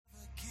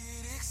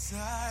Did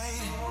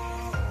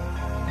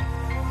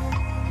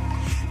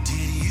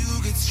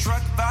you get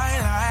struck by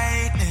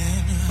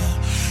lightning?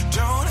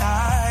 Don't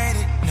hide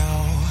it,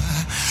 no.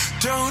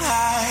 Don't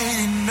hide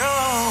it,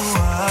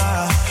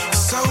 no.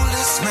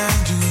 Soulless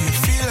man, do you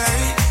feel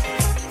it?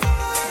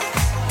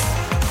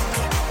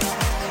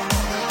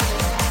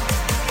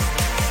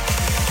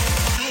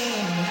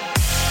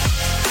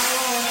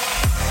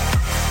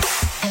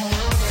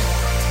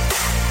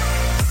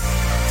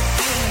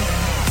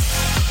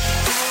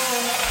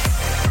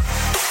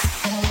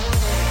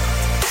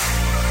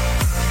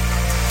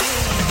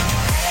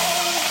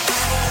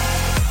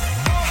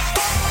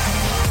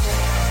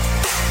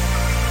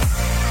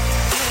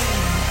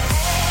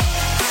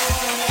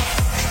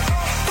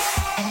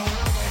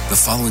 The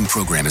following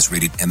program is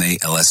rated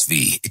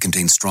MA-LSV. It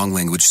contains strong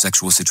language,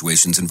 sexual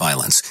situations, and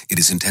violence. It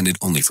is intended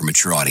only for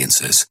mature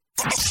audiences.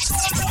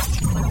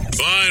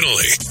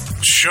 Finally,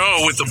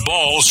 show with the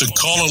balls to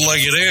call it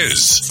like it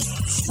is.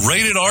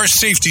 Rated R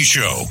Safety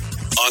Show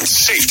on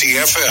Safety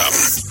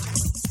FM.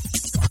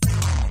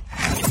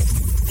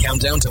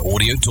 Countdown to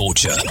audio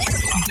torture.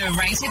 The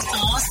Rated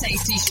R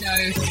Safety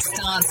Show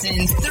starts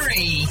in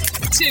 3,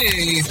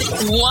 2,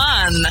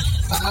 1.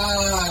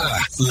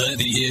 Let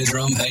the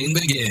eardrum pain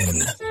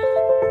begin.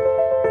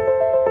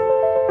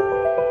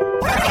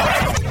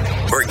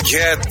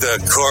 Forget the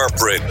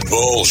corporate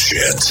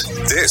bullshit.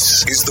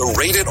 This is the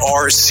Rated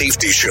R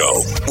Safety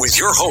Show with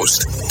your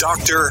host,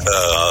 Dr.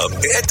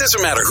 It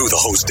doesn't matter who the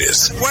host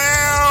is.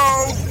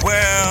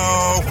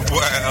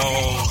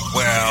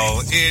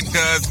 Well, it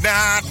does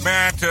not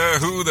matter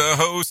who the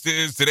host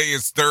is. Today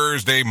is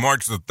Thursday,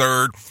 March the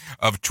 3rd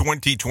of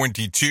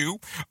 2022.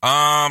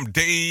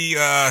 Day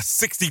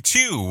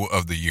 62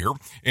 of the year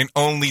and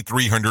only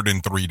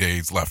 303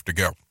 days left to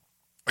go.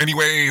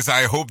 Anyways,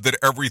 I hope that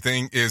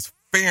everything is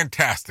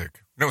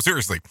fantastic. No,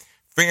 seriously.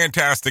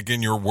 Fantastic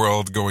in your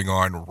world going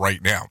on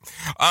right now.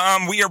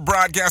 We are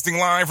broadcasting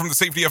live from the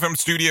Safety FM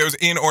studios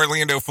in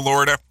Orlando,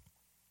 Florida,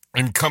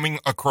 and coming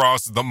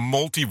across the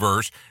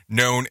multiverse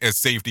known as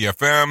Safety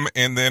FM,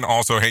 and then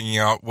also hanging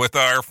out with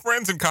our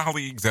friends and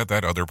colleagues at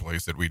that other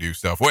place that we do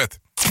stuff with.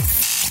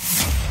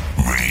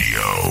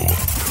 Radio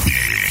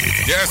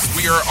Big. Yes,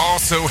 we are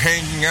also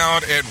hanging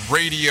out at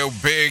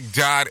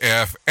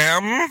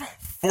RadioBig.fm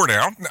for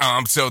now.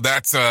 So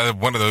that's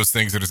one of those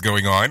things that is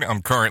going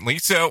on currently.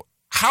 So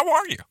how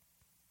are you?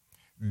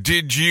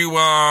 Did you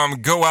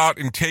go out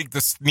and take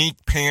the sneak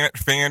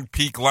fan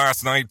peek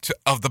last night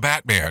of the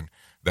Batman?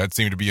 That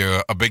seemed to be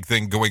a big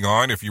thing going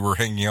on if you were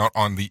hanging out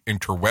on the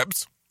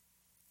interwebs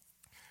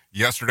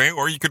yesterday,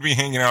 or you could be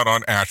hanging out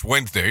on Ash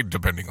Wednesday,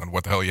 depending on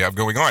what the hell you have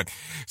going on.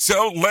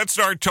 So let's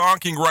start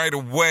talking right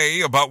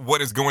away about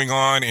what is going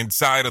on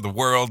inside of the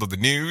world of the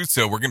news.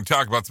 So we're going to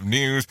talk about some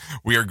news.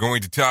 We are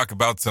going to talk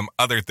about some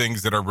other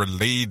things that are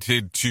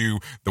related to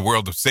the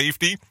world of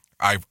safety.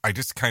 I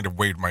just kind of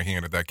waved my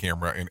hand at that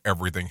camera and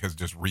everything has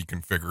just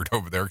reconfigured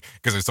over there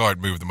because I saw it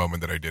move the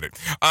moment that I did it.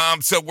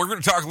 So we're going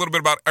to talk a little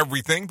bit about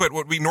everything, but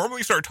what we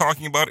normally start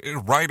talking about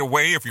right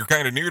away, if you're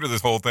kind of new to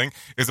this whole thing,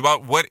 is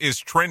about what is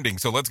trending.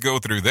 So let's go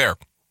through there.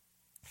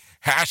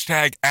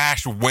 Hashtag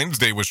Ash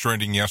Wednesday was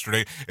trending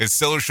yesterday as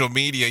social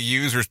media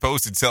users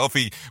posted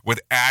selfie with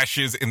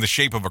ashes in the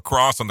shape of a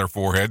cross on their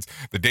foreheads.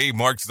 The day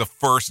marks the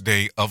first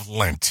day of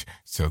Lent.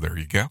 So there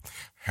you go.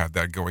 Had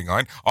that going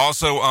on.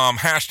 Also,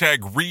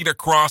 hashtag Read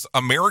Across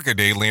America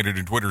Day landed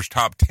in Twitter's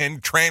top 10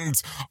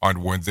 trends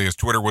on Wednesday as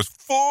Twitter was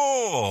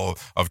full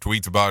of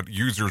tweets about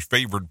users'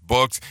 favorite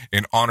books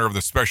in honor of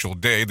the special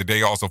day. The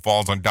day also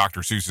falls on Dr.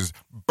 Seuss's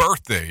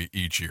birthday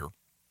each year.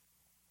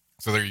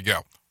 So there you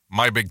go.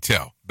 My big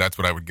toe. That's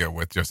what I would go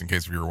with, just in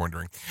case you were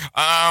wondering.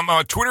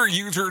 Twitter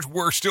users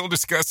were still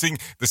discussing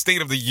the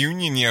State of the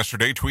Union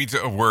yesterday. Tweets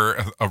were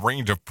a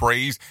range of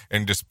praise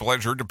and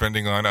displeasure,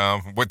 depending on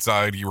what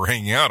side you were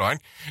hanging out on.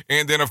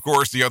 And then, of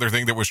course, the other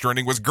thing that was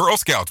trending was Girl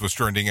Scouts was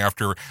trending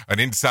after an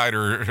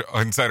Insider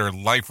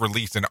Life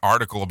released an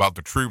article about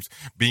the troops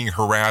being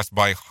harassed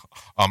by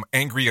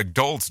angry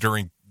adults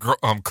during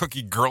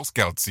Cookie Girl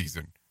Scout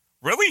season.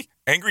 Really?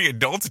 Angry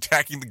adults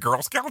attacking the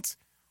Girl Scouts?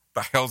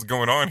 What the hell's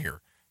going on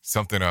here?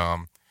 Something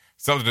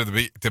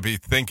to be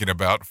thinking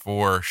about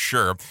for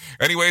sure.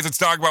 Anyways, let's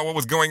talk about what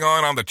was going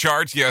on the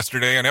charts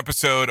yesterday. An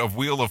episode of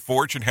Wheel of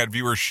Fortune had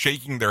viewers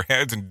shaking their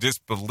heads in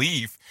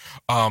disbelief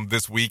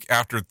this week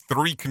after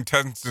 3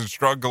 contestants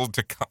struggled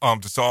to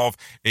solve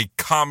a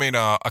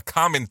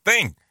common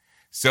thing.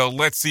 So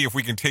let's see if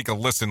we can take a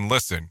listen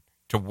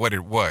to what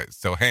it was.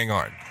 So hang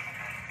on.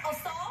 I'll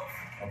solve.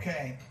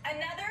 Okay.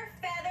 Another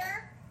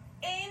feather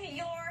in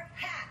your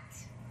hat.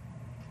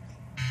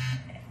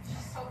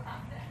 Just so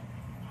confident.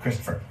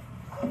 Christopher.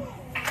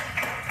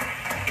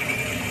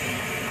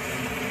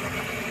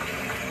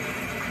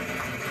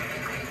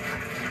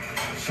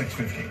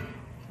 $6.50.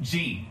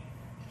 G.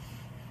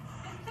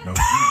 No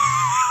G.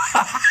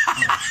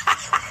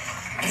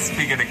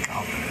 Speaking of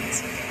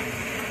confidence.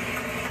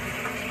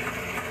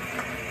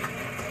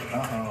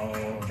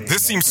 Uh-oh.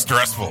 This seems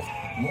stressful.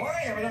 Lori,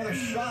 have another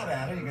shot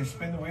at it. You can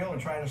spin the wheel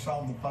and try to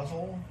solve the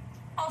puzzle.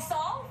 I'll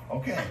solve.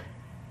 Okay.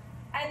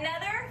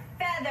 Another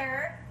feather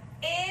feather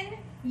in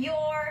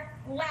your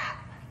lap.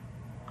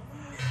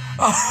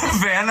 Oh,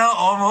 Vanna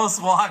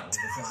almost walked.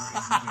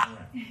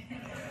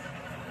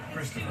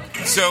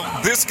 So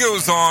this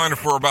goes on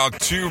for about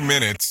 2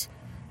 minutes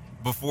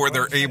before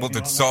they're able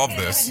to solve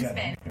this.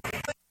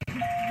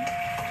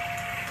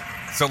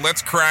 So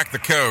let's crack the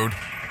code.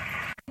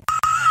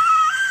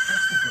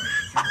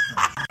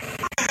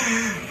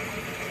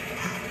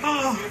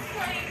 Oh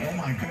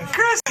my goodness.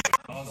 Chris.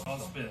 I'll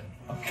spin.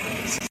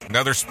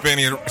 Another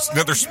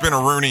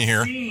spin-a-rooney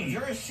here. Is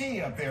there a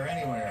C up there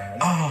anywhere?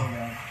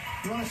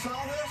 You want to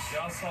solve this?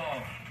 I'll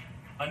solve.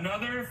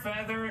 Another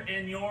feather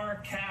in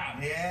your cap.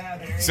 Yeah,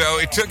 there you So go.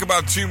 it took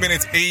about 2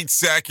 minutes, 8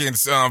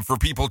 seconds for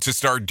people to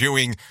start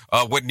doing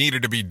what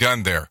needed to be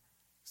done there.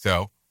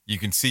 So you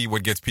can see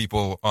what gets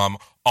people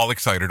all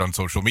excited on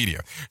social media.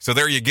 So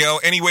there you go.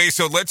 Anyway,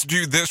 so let's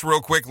do this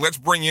real quick. Let's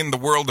bring in the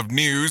world of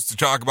news to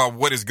talk about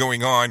what is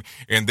going on,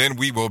 and then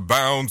we will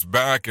bounce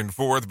back and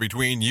forth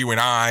between you and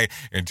I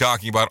and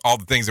talking about all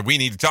the things that we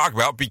need to talk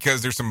about,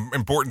 because there's some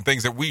important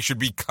things that we should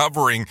be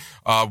covering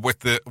with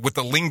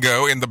the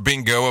lingo and the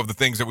bingo of the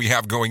things that we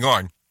have going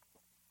on.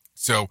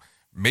 So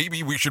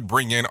maybe we should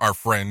bring in our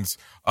friends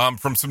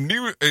from some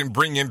new and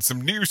bring in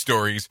some news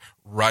stories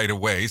right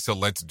away. So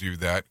let's do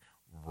that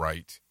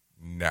right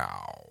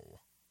now.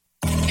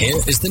 Here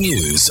is the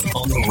news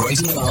on the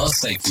Rated R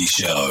Safety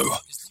Show.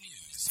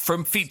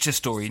 From Feature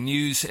Story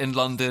News in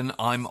London,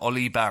 I'm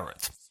Ollie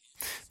Barrett.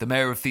 The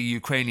mayor of the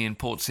Ukrainian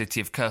port city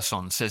of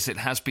Kherson says it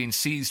has been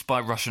seized by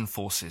Russian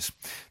forces.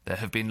 There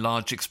have been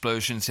large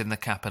explosions in the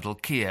capital,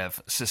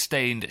 Kiev,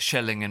 sustained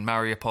shelling in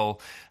Mariupol,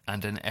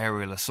 and an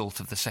aerial assault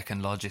of the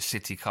second largest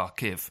city,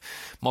 Kharkiv.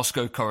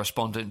 Moscow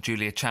correspondent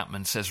Julia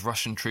Chapman says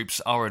Russian troops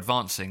are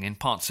advancing in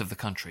parts of the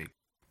country.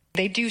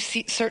 They do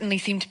certainly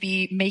seem to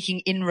be making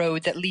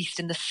inroads, at least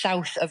in the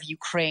south of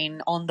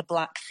Ukraine, on the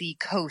Black Sea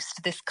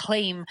coast. This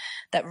claim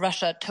that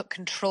Russia took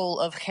control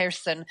of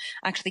Kherson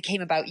actually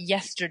came about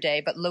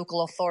yesterday, but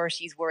local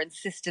authorities were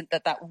insistent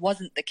that that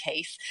wasn't the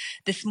case.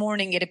 This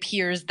morning, it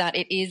appears that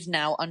it is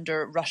now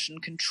under Russian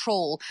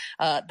control.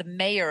 The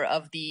mayor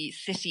of the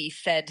city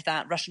said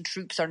that Russian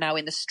troops are now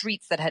in the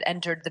streets that had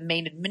entered the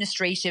main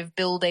administrative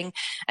building,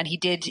 and he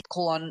did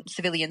call on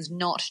civilians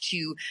not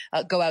to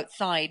go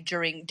outside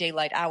during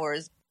daylight hours.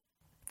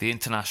 The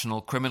International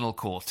Criminal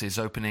Court is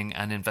opening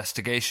an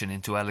investigation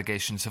into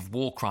allegations of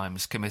war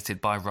crimes committed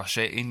by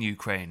Russia in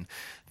Ukraine.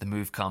 The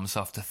move comes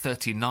after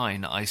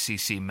 39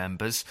 ICC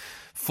members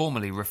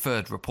formally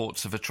referred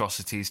reports of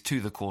atrocities to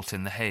the court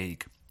in The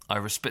Hague.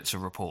 Ira Spitzer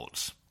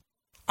reports.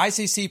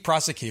 ICC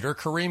prosecutor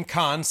Karim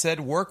Khan said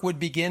work would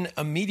begin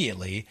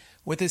immediately,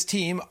 with his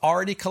team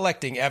already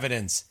collecting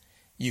evidence.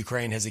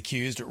 Ukraine has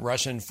accused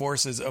Russian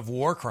forces of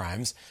war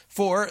crimes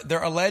for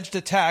their alleged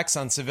attacks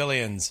on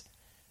civilians.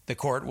 The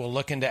court will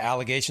look into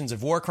allegations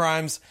of war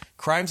crimes,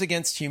 crimes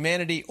against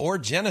humanity, or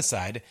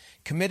genocide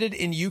committed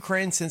in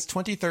Ukraine since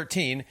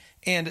 2013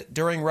 and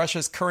during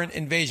Russia's current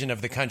invasion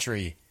of the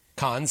country.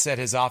 Khan said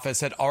his office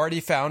had already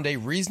found a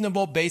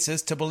reasonable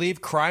basis to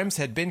believe crimes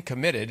had been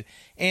committed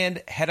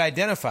and had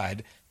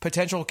identified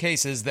potential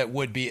cases that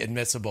would be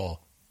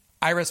admissible.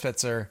 Ira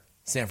Spitzer,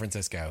 San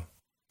Francisco.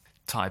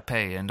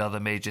 Taipei and other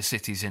major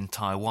cities in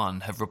Taiwan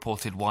have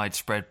reported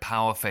widespread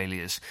power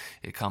failures.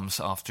 It comes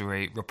after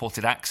a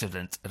reported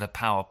accident at a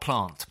power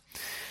plant.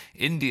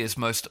 India's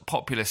most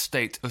populous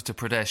state, Uttar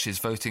Pradesh, is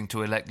voting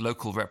to elect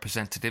local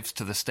representatives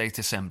to the State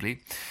Assembly.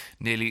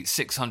 Nearly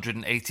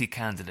 680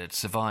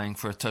 candidates are vying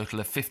for a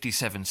total of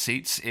 57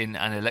 seats in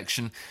an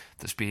election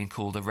that's being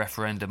called a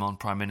referendum on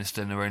Prime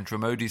Minister Narendra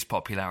Modi's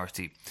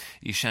popularity.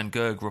 Ishan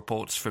Garg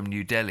reports from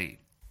New Delhi.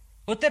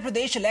 Uttar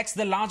Pradesh elects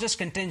the largest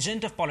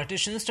contingent of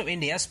politicians to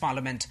India's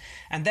parliament,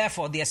 and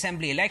therefore the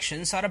assembly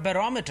elections are a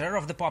barometer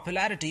of the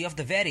popularity of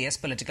the various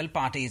political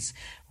parties.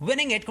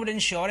 Winning it could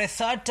ensure a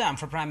third term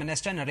for Prime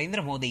Minister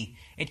Narendra Modi.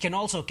 It can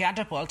also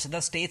catapult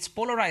the state's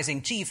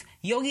polarizing chief,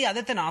 Yogi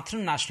Adityanath, to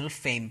national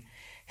fame.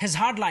 His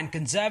hardline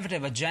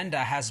conservative agenda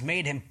has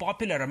made him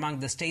popular among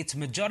the state's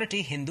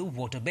majority Hindu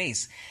voter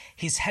base.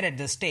 He's headed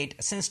the state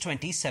since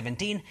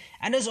 2017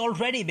 and is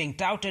already being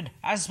touted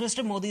as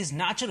Mr. Modi's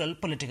natural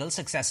political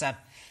successor.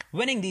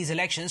 Winning these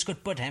elections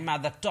could put him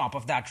at the top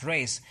of that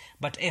race.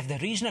 But if the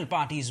regional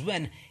parties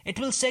win, it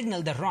will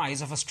signal the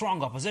rise of a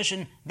strong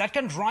opposition that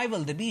can rival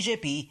the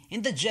BJP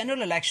in the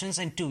general elections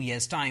in 2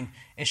 years' time.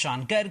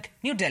 Ishan Garg,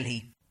 New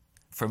Delhi.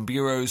 From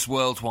bureaus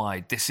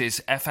worldwide, this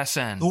is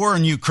FSN. The war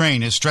in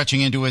Ukraine is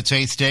stretching into its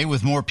 8th day,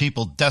 with more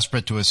people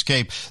desperate to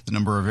escape. The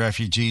number of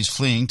refugees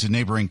fleeing to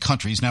neighboring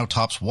countries now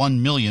tops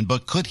 1 million,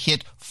 but could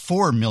hit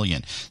 4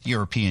 million. The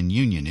European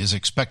Union is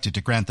expected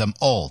to grant them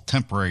all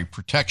temporary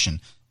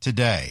protection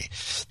today.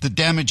 The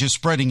damage is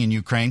spreading in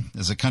Ukraine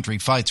as the country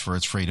fights for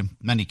its freedom.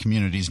 Many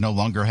communities no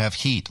longer have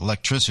heat,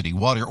 electricity,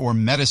 water, or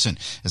medicine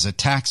as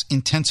attacks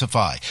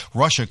intensify.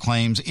 Russia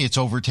claims it's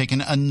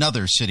overtaken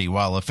another city,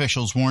 while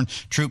officials warn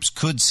troops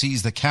could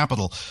seize the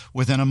capital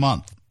within a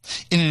month.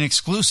 In an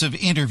exclusive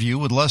interview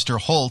with Lester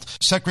Holt,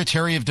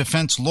 Secretary of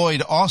Defense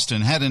Lloyd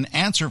Austin had an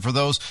answer for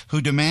those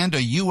who demand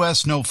a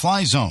U.S.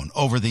 no-fly zone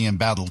over the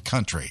embattled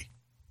country.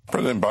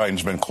 President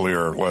Biden's been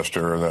clear,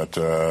 Lester, that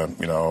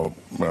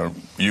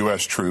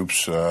U.S.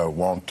 troops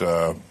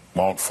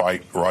won't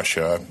fight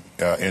Russia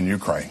in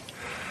Ukraine,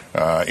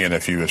 and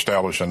if you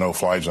establish a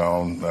no-fly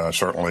zone,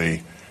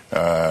 certainly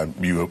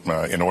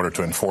in order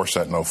to enforce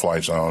that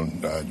no-fly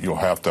zone, you'll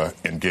have to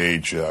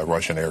engage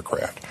Russian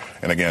aircraft,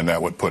 and again,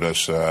 that would put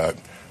us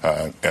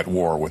at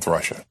war with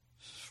Russia.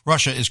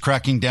 Russia is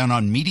cracking down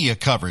on media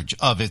coverage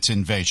of its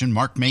invasion.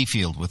 Mark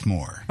Mayfield with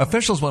more.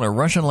 Officials want a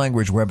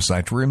Russian-language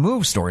website to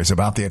remove stories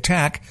about the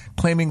attack,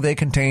 claiming they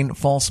contain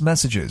false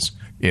messages.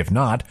 If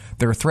not,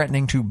 they're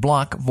threatening to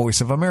block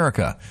Voice of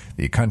America.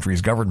 The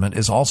country's government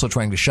is also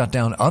trying to shut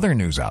down other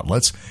news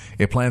outlets.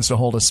 It plans to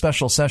hold a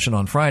special session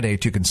on Friday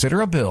to consider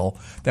a bill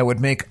that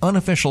would make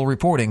unofficial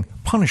reporting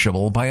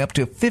punishable by up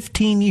to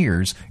 15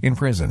 years in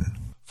prison.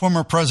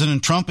 Former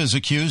President Trump is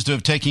accused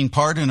of taking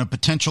part in a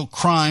potential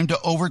crime to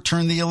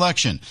overturn the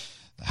election.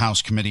 The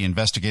House committee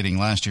investigating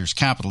last year's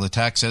Capitol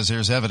attack says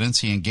there's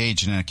evidence he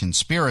engaged in a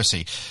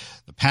conspiracy.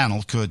 The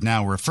panel could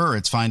now refer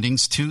its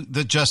findings to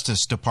the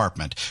Justice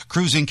Department.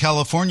 Crews in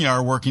California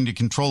are working to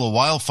control a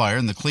wildfire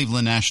in the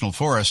Cleveland National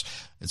Forest.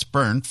 It's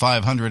burned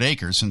 500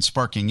 acres since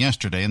sparking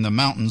yesterday in the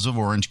mountains of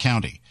Orange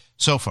County.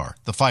 So far,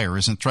 the fire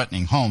isn't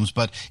threatening homes,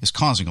 but is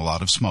causing a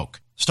lot of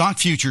smoke. Stock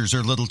futures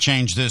are little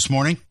changed this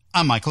morning.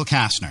 I'm Michael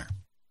Kastner.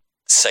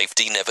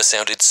 Safety never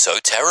sounded so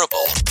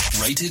terrible.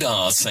 Rated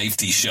R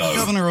Safety Show. The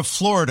governor of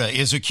Florida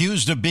is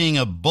accused of being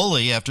a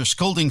bully after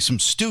scolding some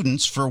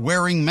students for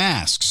wearing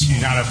masks. You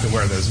do not have to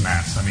wear those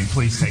masks. I mean,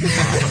 please take them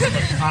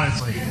off.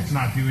 Honestly, it's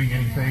not doing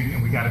anything,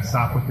 and we got to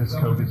stop with this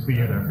COVID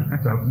theater.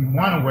 So if you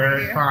want to wear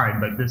it,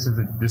 fine, but this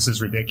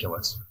is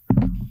ridiculous.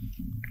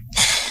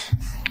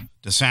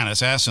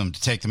 DeSantis asked him to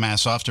take the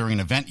mask off during an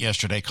event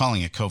yesterday,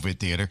 calling it COVID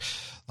theater.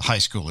 The high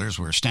schoolers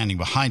were standing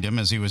behind him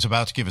as he was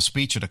about to give a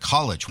speech at a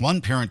college.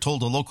 One parent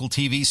told a local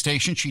TV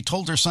station she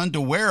told her son to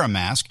wear a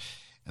mask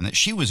and that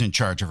she was in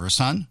charge of her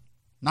son,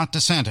 not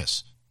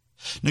DeSantis.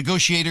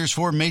 Negotiators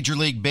for Major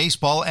League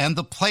Baseball and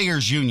the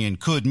Players Union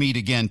could meet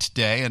again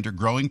today under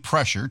growing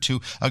pressure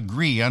to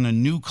agree on a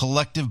new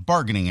collective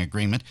bargaining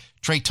agreement.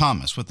 Trey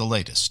Thomas with the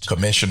latest.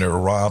 Commissioner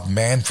Rob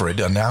Manfred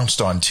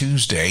announced on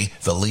Tuesday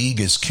the league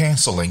is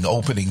canceling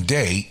opening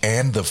day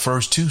and the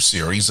first two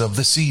series of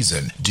the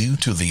season due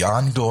to the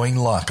ongoing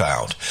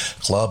lockout.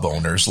 Club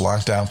owners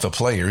locked out the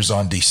players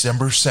on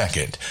December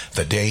 2nd,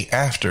 the day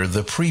after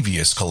the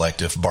previous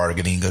collective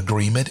bargaining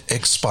agreement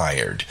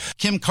expired.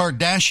 Kim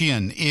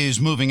Kardashian is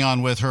moving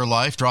on with her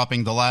life,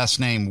 dropping the last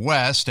name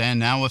West, and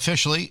now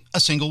officially a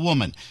single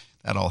woman.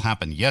 That all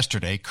happened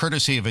yesterday,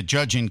 courtesy of a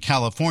judge in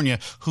California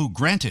who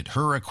granted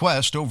her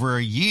request over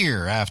a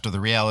year after the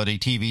reality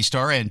TV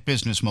star and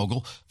business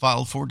mogul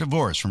filed for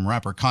divorce from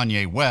rapper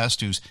Kanye West,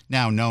 who's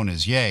now known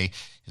as Ye.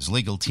 His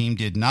legal team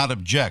did not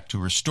object to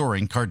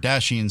restoring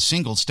Kardashian's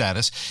single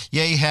status.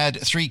 Ye had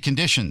 3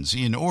 conditions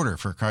in order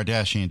for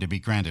Kardashian to be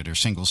granted her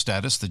single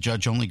status. The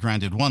judge only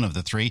granted one of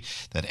the 3,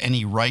 that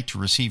any right to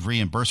receive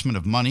reimbursement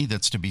of money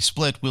that's to be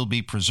split will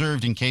be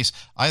preserved in case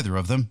either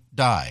of them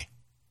die.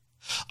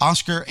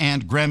 Oscar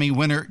and Grammy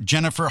winner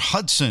Jennifer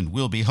Hudson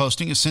will be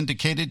hosting a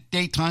syndicated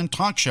daytime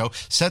talk show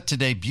set to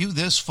debut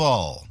this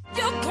fall.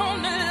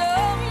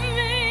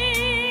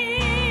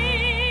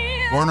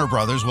 Warner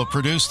Brothers will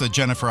produce the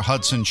Jennifer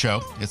Hudson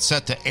Show. It's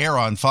set to air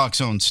on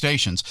Fox-owned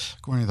stations.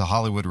 According to The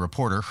Hollywood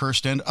Reporter,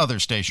 Hearst and other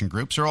station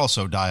groups are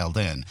also dialed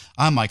in.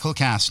 I'm Michael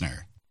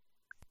Kastner.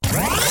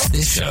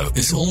 This show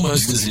is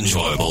almost as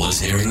enjoyable as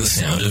hearing the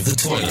sound of the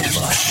toilet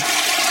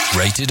flush.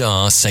 Rated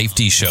R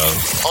Safety Show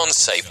on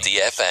Safety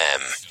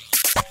FM.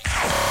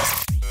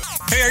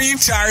 Hey, are you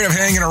tired of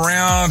hanging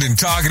around and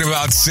talking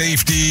about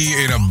safety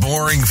in a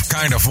boring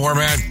kind of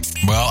format?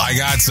 Well, I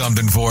got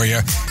something for you.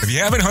 If you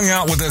haven't hung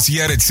out with us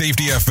yet at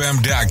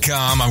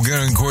safetyfm.com, I'm going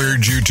to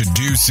encourage you to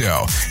do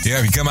so. Yeah,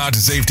 if you come out to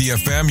Safety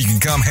FM, you can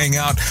come hang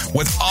out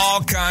with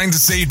all kinds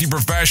of safety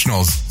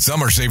professionals.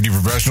 Some are safety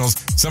professionals,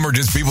 some are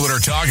just people that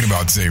are talking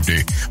about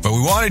safety. But we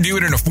want to do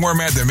it in a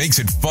format that makes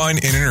it fun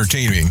and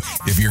entertaining.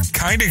 If you're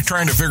kind of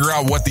trying to figure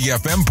out what the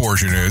FM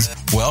portion is,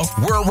 well,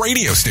 we're a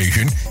radio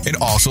station and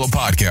also a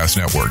podcast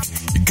network.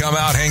 You can come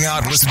out, hang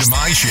out, and listen to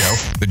my show,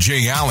 The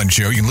Jay Allen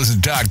Show. You can listen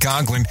to Todd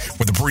Conklin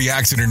with the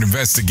pre-accident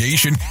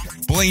investigation,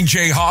 Blaine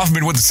J.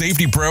 Hoffman with the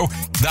Safety Pro,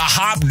 the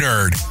Hop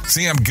Nerd,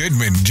 Sam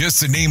Goodman,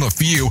 just to name a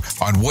few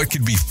on what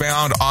could be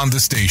found on the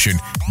station.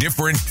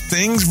 Different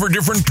things for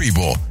different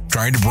people,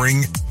 trying to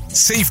bring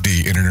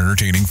safety in an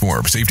entertaining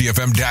form.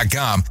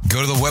 SafetyFM.com.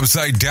 Go to the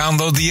website,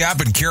 download the app,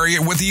 and carry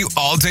it with you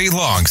all day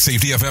long.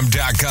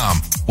 SafetyFM.com.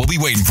 We'll be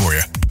waiting for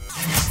you.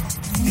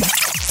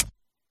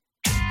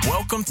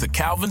 Welcome Welcome to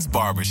Calvin's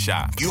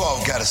Barbershop. You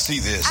all gotta see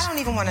this. I don't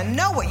even want to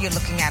know what you're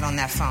looking at on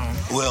that phone.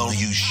 Well,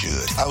 you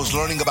should. I was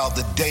learning about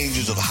the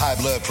dangers of high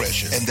blood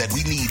pressure and that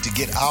we need to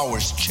get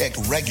ours checked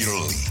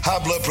regularly.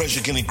 High blood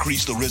pressure can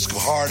increase the risk of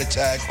heart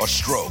attack or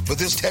stroke, but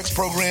this text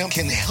program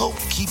can help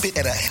keep it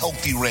at a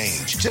healthy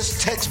range.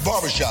 Just text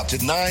Barbershop to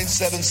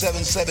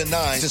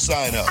 97779 to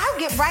sign up. I'll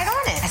get right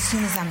on it as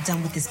soon as I'm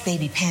done with this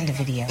baby panda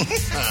video.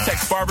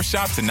 Text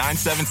Barbershop to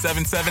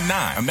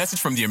 97779. A message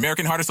from the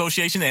American Heart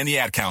Association and the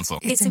Ad Council.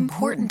 It's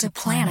important to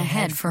plan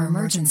ahead for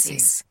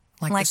emergencies,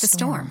 like the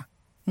storm.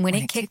 When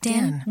it kicked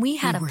in, we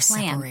had a plan.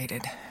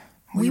 Separated.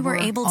 We were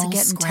able to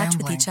get in touch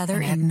with each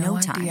other in no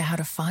time. Idea how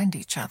to find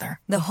each other.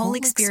 The whole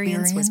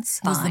experience was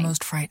the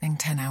most frightening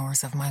 10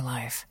 hours of my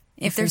life.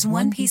 If there's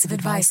one piece of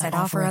advice I'd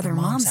offer other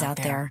moms out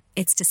there,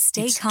 it's to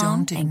stay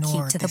calm and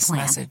keep to the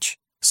plan. Message.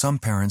 Some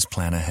parents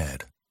plan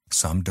ahead,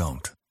 some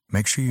don't.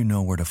 Make sure you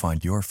know where to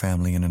find your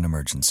family in an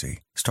emergency.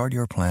 Start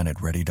your plan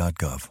at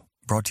ready.gov.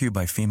 Brought to you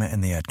by FEMA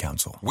and the Ad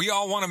Council. We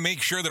all want to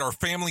make sure that our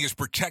family is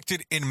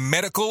protected in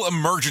medical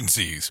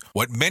emergencies.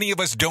 What many of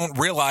us don't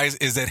realize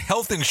is that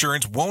health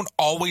insurance won't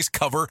always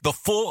cover the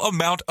full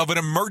amount of an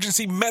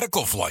emergency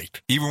medical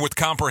flight. Even with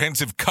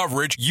comprehensive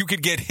coverage, you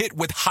could get hit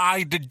with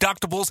high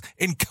deductibles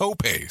and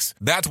copays.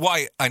 That's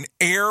why an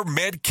Air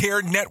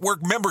Medcare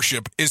Network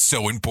membership is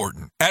so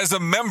important. As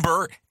a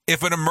member,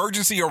 if an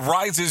emergency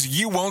arises,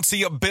 you won't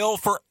see a bill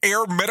for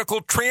air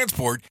medical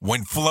transport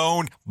when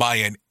flown by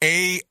an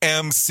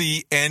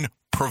AMCN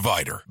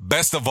provider.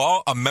 Best of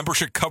all, a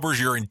membership covers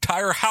your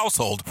entire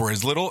household for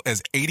as little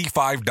as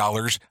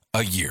 $85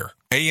 a year.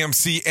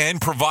 AMCN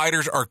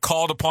providers are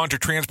called upon to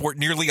transport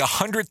nearly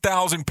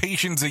 100,000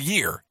 patients a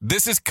year.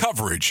 This is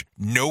coverage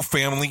no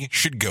family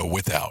should go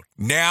without.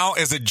 Now,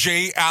 as a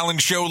Jay Allen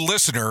Show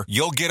listener,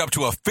 you'll get up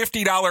to a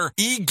 $50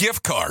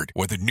 e-gift card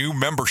with a new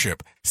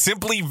membership.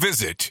 Simply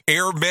visit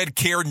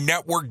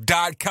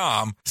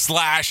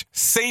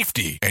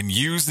airmedcarenetwork.com/safety and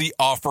use the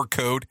offer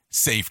code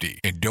SAFETY.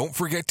 And don't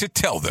forget to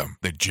tell them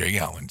that Jay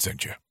Allen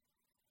sent you.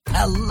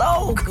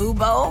 Hello,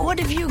 Kubo. What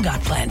have you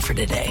got planned for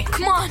today?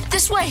 Come on,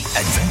 this way.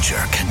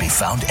 Adventure can be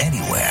found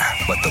anywhere,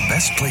 but the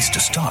best place to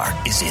start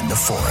is in the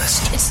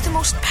forest. It's the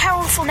most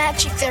powerful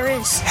magic there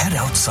is. Head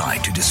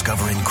outside to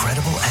discover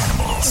incredible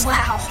animals.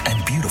 Wow.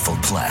 And beautiful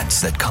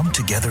plants that come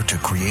together to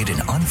create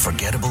an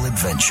unforgettable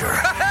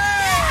adventure.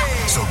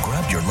 So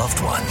grab your loved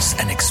ones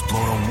and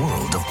explore a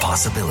world of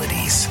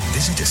possibilities.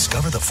 Visit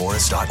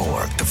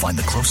discovertheforest.org to find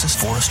the closest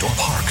forest or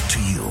park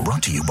to you.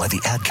 Brought to you by the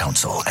Ad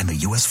Council and the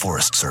U.S.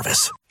 Forest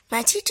Service.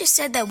 My teacher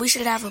said that we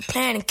should have a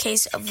plan in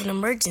case of an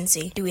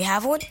emergency. Do we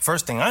have one?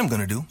 First thing I'm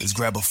going to do is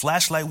grab a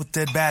flashlight with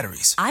dead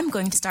batteries. I'm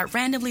going to start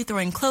randomly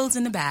throwing clothes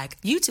in the bag.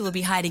 You two will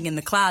be hiding in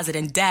the closet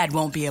and Dad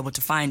won't be able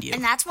to find you.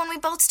 And that's when we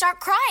both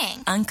start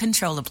crying.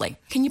 Uncontrollably.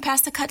 Can you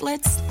pass the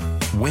cutlets?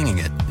 Winging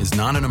it is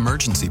not an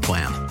emergency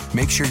plan.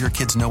 Make sure your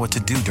kids know what to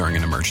do during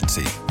an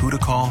emergency, who to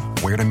call,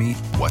 where to meet,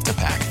 what to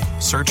pack.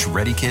 Search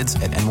Ready Kids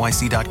at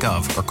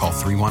nyc.gov or call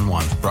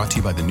 311. Brought to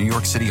you by the New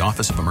York City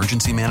Office of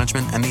Emergency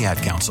Management and the Ad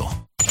Council.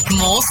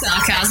 More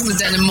sarcasm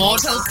than a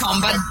Mortal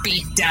Kombat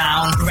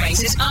beatdown.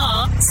 Rated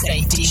R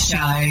Safety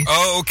Show.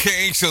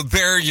 Okay, so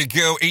there you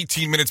go.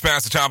 18 minutes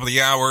past the top of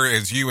the hour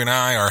as you and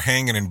I are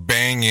hanging and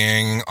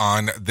banging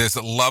on this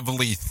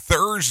lovely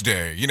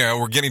Thursday. You know,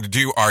 we're getting to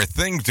do our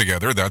thing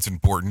together. That's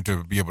important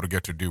to be able to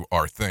get to do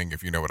our thing,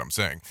 if you know what I'm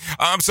saying.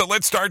 So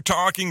let's start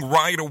talking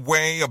right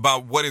away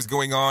about what is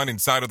going on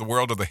inside of the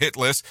world of the hit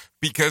list,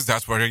 because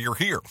that's why you're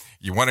here.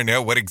 You want to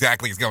know what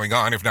exactly is going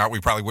on. If not, we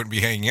probably wouldn't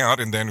be hanging out,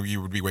 and then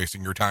you would be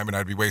wasting your time and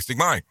I'd be wasting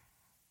mine.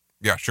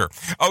 Yeah, sure.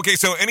 Okay,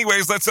 so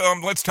anyways,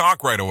 let's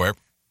talk right away.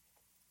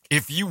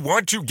 If you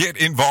want to get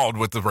involved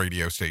with the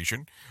radio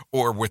station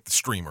or with the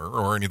streamer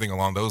or anything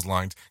along those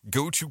lines,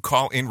 go to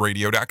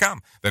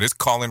callinradio.com. That is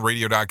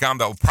callinradio.com.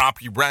 That will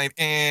prop you right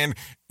in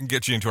and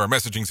get you into our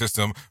messaging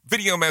system,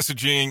 video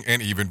messaging,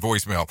 and even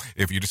voicemail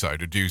if you decide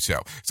to do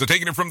so. So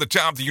taking it from the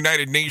top, the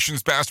United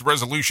Nations passed a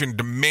resolution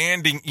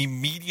demanding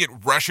immediate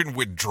Russian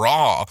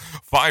withdrawal.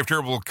 5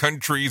 terrible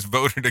countries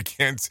voted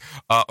against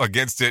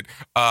it.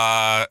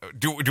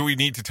 Do we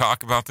need to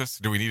talk about this?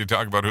 Do we need to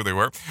talk about who they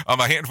were?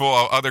 A handful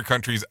of other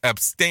countries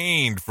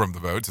abstained from the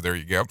vote, so there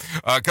you go.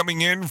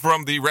 Coming in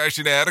from the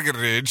Russian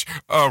Argorage,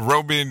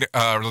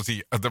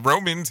 the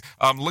Romans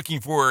looking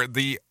for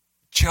the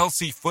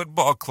Chelsea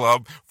Football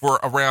Club for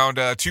around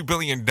 $2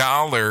 billion.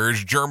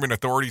 German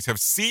authorities have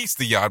seized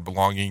the yacht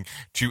belonging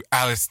to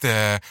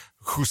Alistair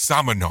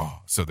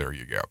Husamanov. So there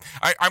you go.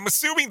 I'm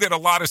assuming that a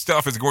lot of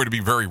stuff is going to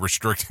be very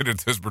restricted at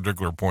this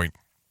particular point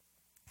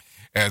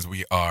as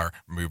we are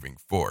moving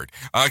forward.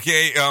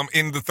 Okay,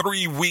 in the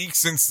 3 weeks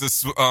since the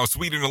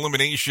Sweden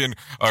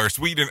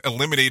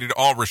eliminated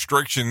all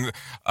restrictions,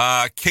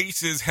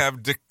 cases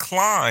have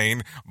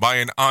declined by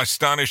an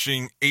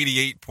astonishing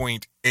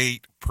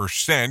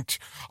 88.8%.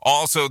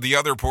 Also, the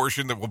other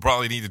portion that we'll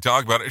probably need to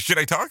talk about, should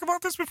I talk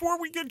about this before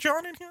we get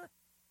John in here?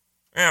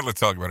 Let's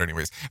talk about it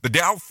anyways. The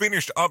Dow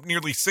finished up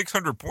nearly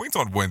 600 points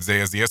on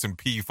Wednesday as the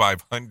S&P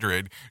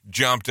 500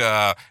 jumped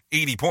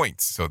 80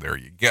 points. So there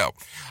you go.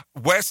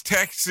 West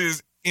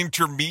Texas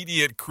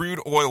Intermediate crude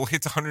oil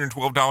hits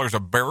 $112 a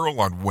barrel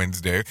on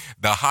Wednesday,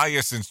 the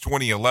highest since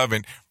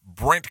 2011.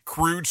 Brent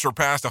crude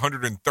surpassed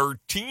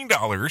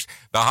 $113,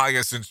 the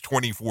highest since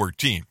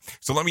 2014.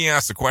 So let me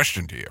ask the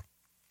question to you.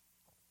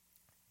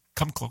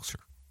 Come closer.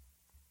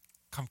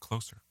 Come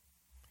closer.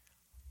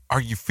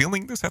 Are you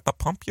feeling this at the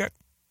pump yet?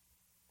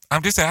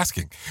 I'm just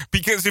asking.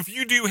 Because if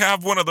you do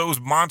have one of those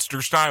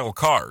monster-style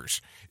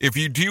cars, if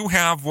you do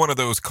have one of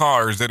those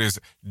cars that is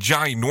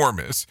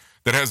ginormous,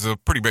 that has a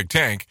pretty big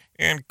tank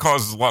and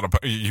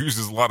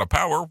uses a lot of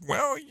power,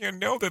 well, you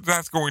know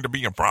that's going to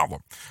be a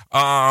problem.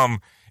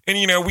 And,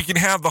 you know, we can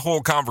have the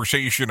whole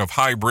conversation of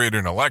hybrid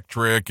and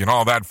electric and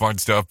all that fun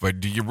stuff, but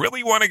do you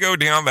really want to go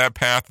down that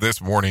path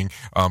this morning,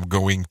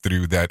 going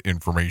through that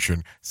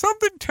information?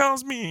 Something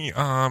tells me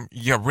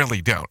you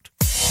really don't.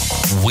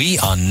 We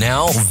are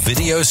now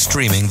video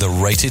streaming the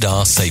Rated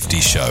R Safety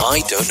Show.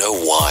 I don't know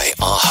why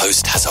our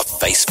host has a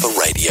face for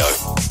radio.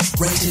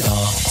 Rated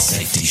R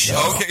Safety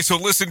Show. Okay, so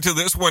listen to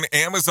this one.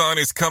 Amazon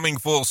is coming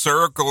full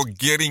circle,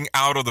 getting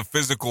out of the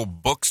physical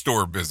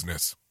bookstore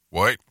business.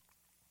 What?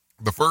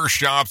 The first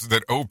shops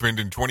that opened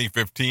in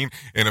 2015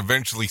 and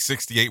eventually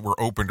 68 were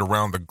opened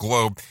around the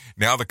globe.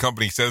 Now the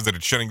company says that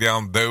it's shutting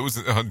down those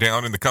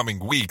down in the coming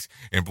weeks.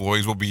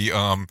 Employees will be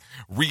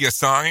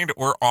reassigned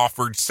or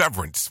offered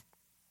severance.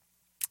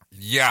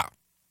 Yeah,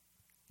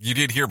 you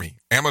did hear me.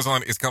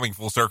 Amazon is coming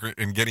full circle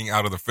and getting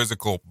out of the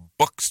physical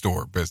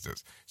bookstore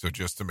business. So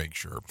just to make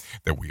sure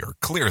that we are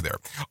clear there.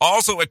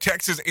 Also, a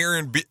Texas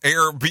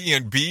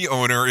Airbnb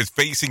owner is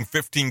facing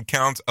 15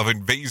 counts of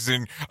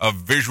invasion of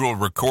visual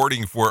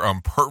recording for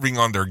perving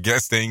on their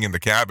guests staying in the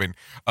cabin.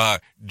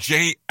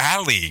 Jay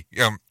Ali,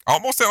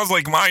 almost sounds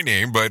like my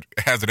name, but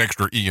has an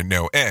extra E and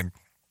no N.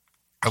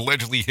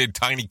 Allegedly hid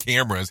tiny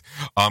cameras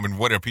in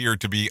what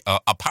appeared to be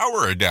a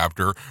power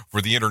adapter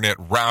for the internet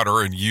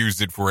router and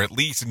used it for at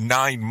least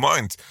 9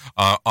 months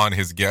on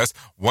his guests.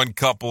 One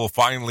couple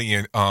finally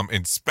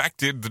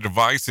inspected the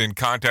device and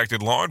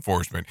contacted law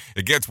enforcement.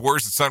 It gets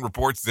worse. The Sun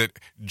reports that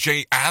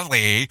Jay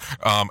Ali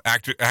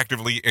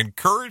actively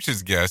encouraged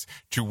his guests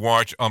to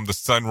watch the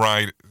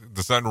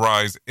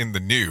sunrise in the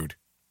nude.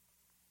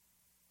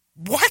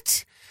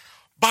 What?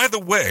 By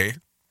the way,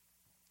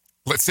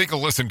 let's take a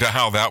listen to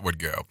how that would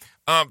go.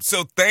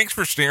 So thanks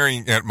for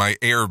staring at my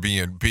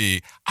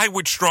Airbnb. I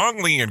would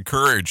strongly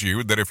encourage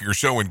you that if you're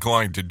so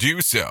inclined to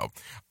do so,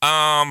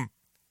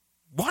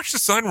 watch the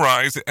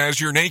sunrise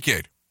as you're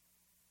naked.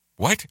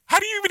 What? How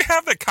do you even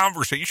have that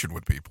conversation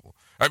with people?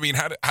 I mean,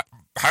 how does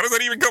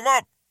that even come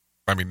up?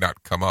 I mean,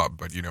 not come up,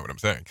 but you know what I'm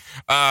saying.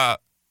 I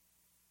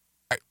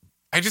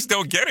just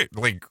don't get it.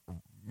 Like,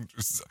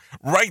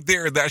 right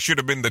there, that should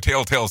have been the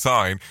telltale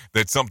sign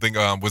that something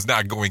was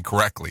not going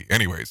correctly.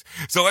 Anyways,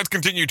 so let's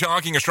continue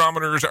talking.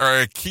 Astronomers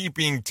are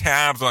keeping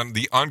tabs on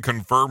the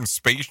unconfirmed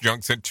space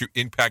junk sent to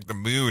impact the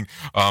moon.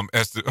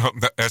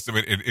 The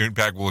estimated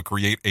impact will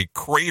create a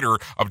crater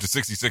up to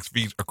 66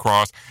 feet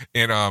across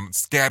and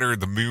scatter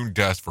the moon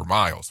dust for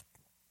miles.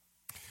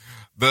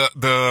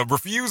 The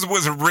refuse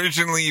was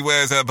originally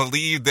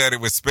believed that it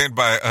was spent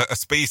by a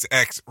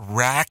SpaceX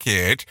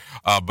rocket,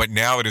 but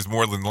now it is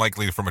more than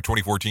likely from a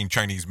 2014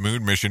 Chinese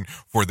moon mission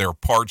for their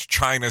parts.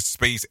 China's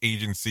space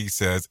agency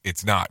says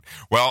it's not.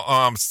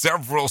 Well,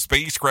 several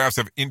spacecrafts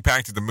have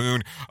impacted the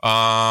moon,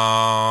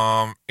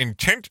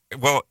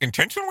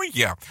 intentionally,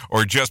 yeah,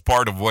 or just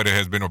part of what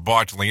has been a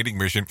botched landing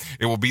mission.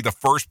 It will be the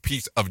first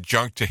piece of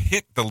junk to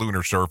hit the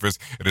lunar surface.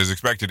 It is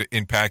expected to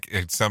impact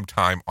at some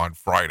time on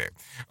Friday,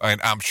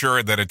 and I'm sure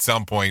that at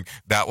some point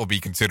that will be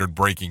considered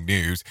breaking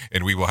news,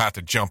 and we will have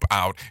to jump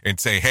out and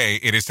say, hey,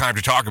 it is time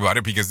to talk about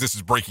it because this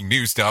is breaking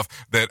news stuff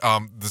that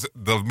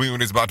the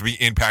moon is about to be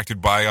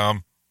impacted by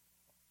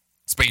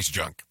space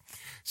junk.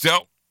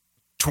 So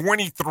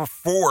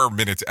 24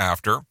 minutes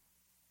after,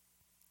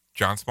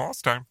 John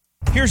Small's time.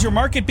 Here's your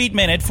Market Beat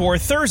Minute for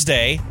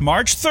Thursday,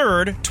 March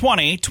 3rd,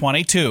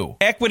 2022.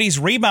 Equities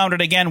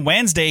rebounded again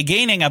Wednesday,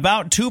 gaining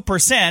about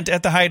 2%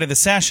 at the height of the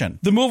session.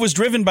 The move was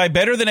driven by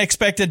better than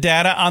expected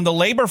data on the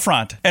labor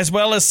front, as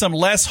well as some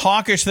less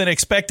hawkish than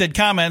expected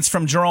comments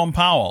from Jerome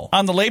Powell.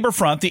 On the labor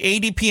front, the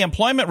ADP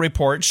employment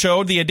report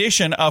showed the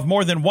addition of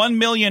more than 1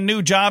 million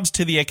new jobs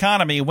to the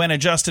economy when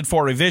adjusted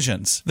for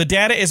revisions. The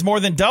data is more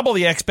than double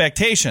the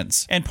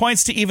expectations and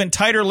points to even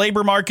tighter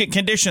labor market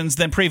conditions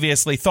than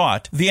previously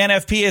thought. The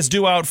NFP is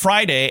due out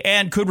Friday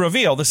and could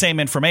reveal the same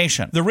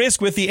information. The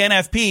risk with the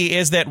NFP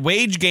is that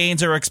wage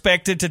gains are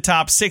expected to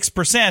top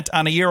 6%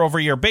 on a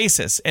year-over-year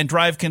basis and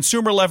drive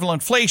consumer-level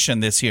inflation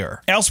this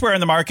year. Elsewhere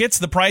in the markets,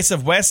 the price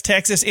of West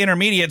Texas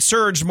Intermediate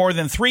surged more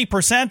than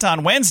 3%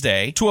 on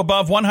Wednesday to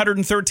above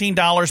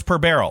 $113 per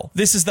barrel.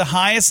 This is the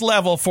highest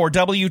level for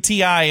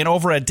WTI in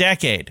over a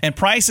decade, and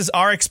prices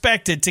are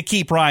expected to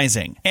keep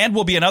rising and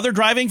will be another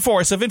driving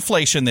force of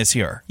inflation this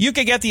year. You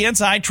can get the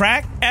inside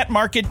track at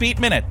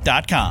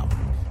marketbeatminute.com.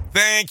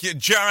 Thank you,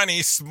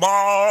 Johnny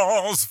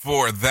Smalls,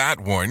 for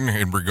that one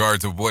in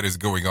regards of what is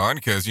going on,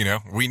 because,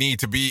 we need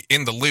to be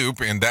in the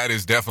loop, and that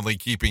is definitely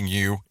keeping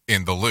you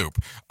in the loop.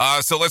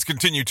 So let's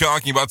continue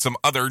talking about some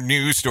other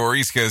news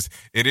stories, because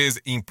it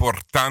is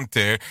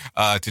importante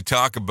to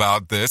talk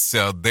about this.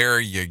 So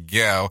there you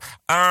go.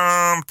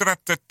 Have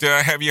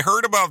you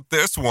heard about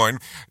this one?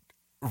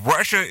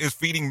 Russia is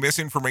feeding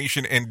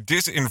misinformation and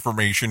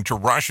disinformation to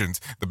Russians.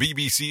 The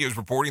BBC is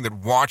reporting that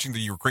watching the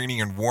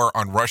Ukrainian war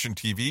on Russian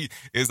TV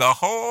is a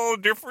whole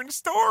different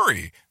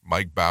story.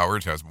 Mike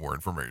Bowers has more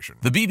information.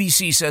 The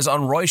BBC says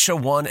on Russia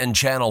 1 and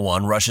Channel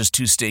 1, Russia's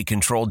two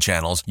state-controlled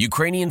channels,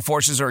 Ukrainian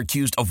forces are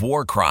accused of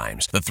war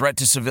crimes. The threat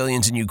to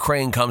civilians in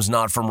Ukraine comes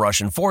not from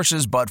Russian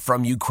forces, but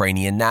from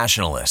Ukrainian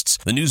nationalists.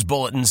 The news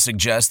bulletin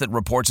suggests that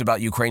reports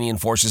about Ukrainian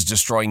forces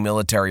destroying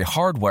military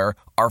hardware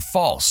are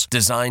false,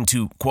 designed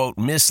to, quote,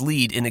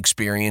 mislead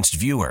inexperienced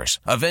viewers.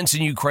 Events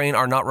in Ukraine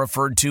are not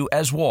referred to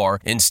as war.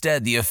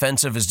 Instead, the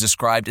offensive is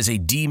described as a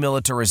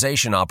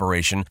demilitarization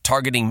operation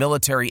targeting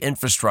military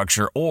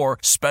infrastructure or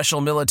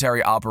special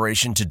military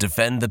operation to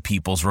defend the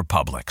people's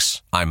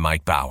republics. I'm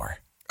Mike Bauer.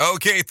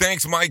 Okay,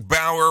 thanks, Mike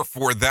Bauer,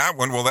 for that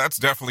one. Well, that's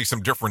definitely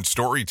some different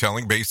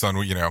storytelling based on,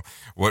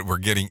 what we're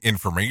getting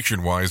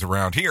information-wise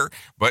around here.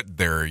 But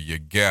there you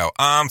go.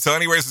 So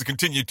anyways, let's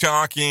continue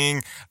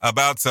talking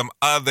about some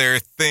other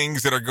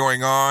things that are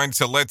going on.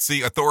 So let's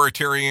see.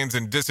 Authoritarians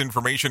and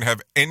disinformation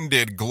have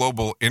ended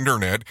global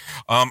internet.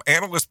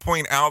 Analysts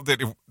point out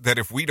that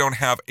if we don't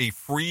have a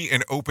free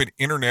and open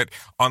internet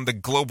on the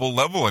global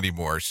level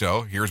anymore.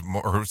 So here's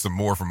some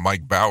more from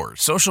Mike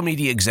Bowers. Social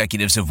media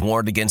executives have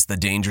warned against the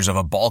dangers of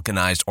a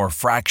balkanized or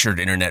fractured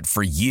internet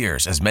for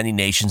years, as many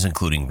nations,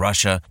 including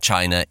Russia,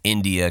 China,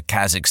 India,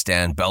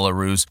 Kazakhstan,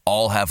 Belarus,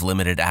 all have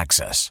limited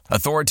access.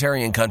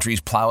 Authoritarian countries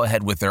plow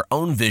ahead with their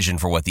own vision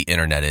for what the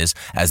internet is,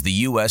 as the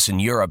U.S.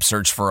 and Europe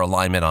search for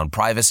alignment on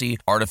privacy,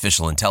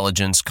 artificial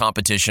intelligence,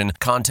 competition,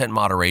 content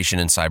moderation,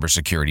 and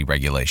cybersecurity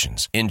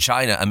regulations. In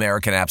China,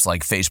 American apps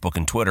like Facebook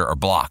and Twitter are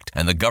blocked,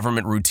 and the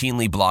government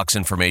routinely blocks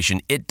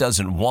information it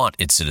doesn't want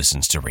its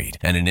citizens to read.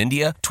 And in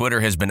India, Twitter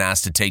has been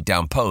asked to take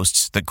down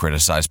posts that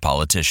criticize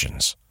politicians.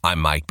 I'm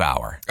Mike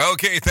Bauer.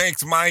 Okay,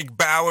 thanks, Mike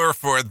Bauer,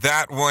 for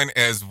that one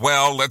as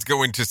well. Let's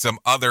go into some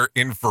other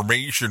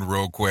information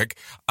real quick.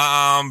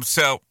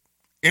 So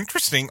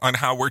interesting on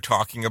how we're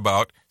talking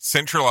about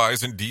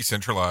centralized and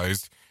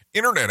decentralized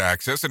internet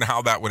access and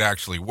how that would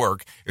actually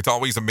work. It's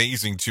always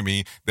amazing to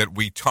me that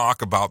we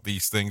talk about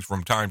these things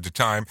from time to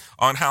time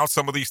on how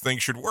some of these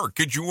things should work.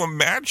 Could you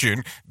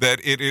imagine that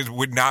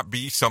would not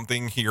be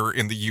something here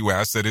in the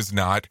U.S. that is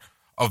not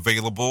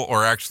available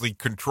or actually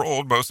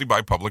controlled mostly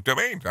by public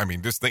domain? I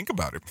mean, just think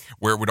about it,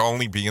 where it would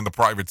only be in the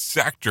private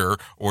sector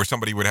or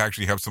somebody would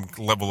actually have some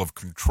level of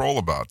control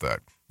about that.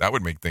 That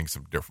would make things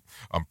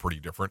pretty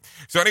different.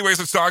 So anyways,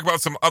 let's talk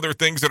about some other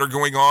things that are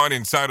going on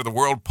inside of the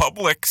world.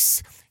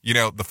 Publix,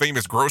 the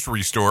famous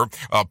grocery store,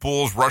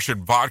 pulls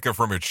Russian vodka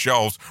from its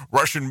shelves.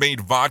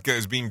 Russian-made vodka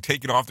is being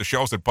taken off the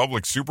shelves at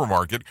Publix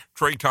supermarket.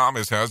 Trey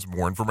Thomas has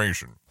more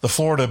information. The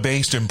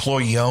Florida-based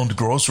employee-owned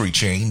grocery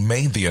chain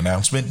made the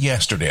announcement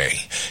yesterday.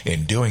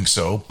 In doing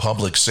so,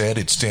 Publix said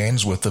it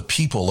stands with the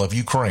people of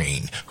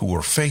Ukraine, who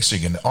are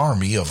facing an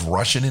army of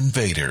Russian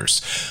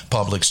invaders.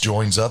 Publix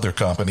joins other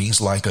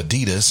companies like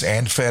Adidas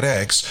and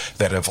FedEx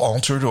that have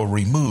altered or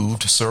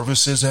removed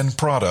services and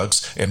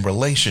products in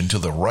relation to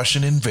the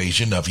Russian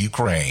invasion of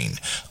Ukraine.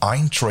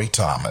 I'm Trey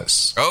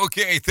Thomas.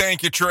 Okay,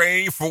 thank you,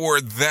 Trey,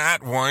 for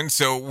that one.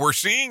 So we're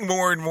seeing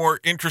more and more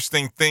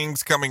interesting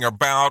things coming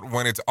about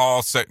when it's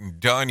all said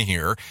and done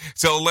here.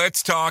 So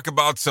let's talk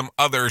about some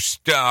other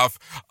stuff.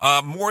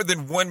 More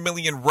than 1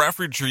 million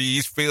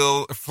refugees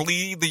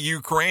flee the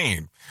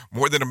Ukraine.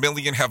 More than 1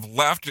 million have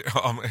left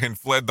and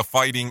fled the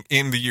fighting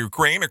in the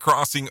Ukraine,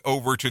 crossing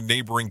over to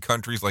neighboring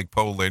countries like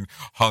Poland,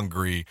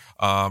 Hungary,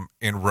 and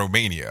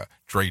Romania.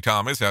 Trey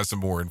Thomas has some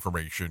more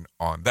information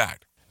on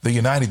that. The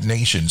United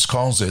Nations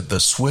calls it the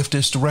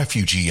swiftest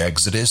refugee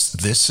exodus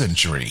this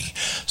century.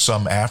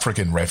 Some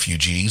African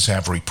refugees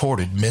have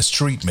reported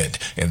mistreatment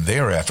in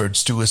their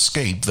efforts to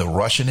escape the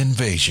Russian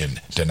invasion,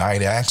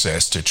 denied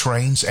access to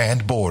trains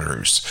and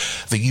borders.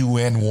 The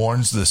UN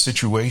warns the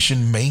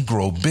situation may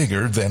grow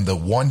bigger than the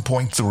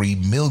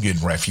 1.3 million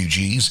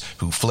refugees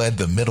who fled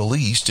the Middle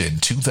East in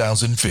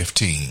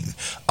 2015.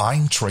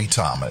 I'm Trey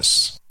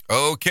Thomas.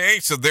 Okay,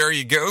 so there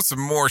you go. Some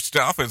more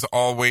stuff, as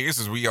always,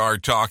 as we are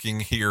talking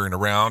here and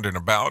around and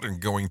about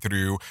and going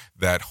through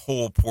that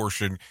whole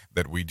portion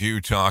that we do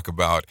talk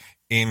about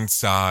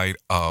inside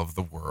of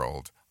the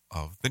world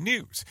of the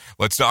news.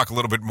 Let's talk a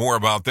little bit more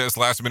about this.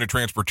 Last-minute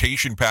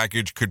transportation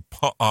package could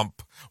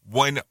pump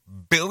 $1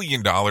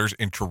 billion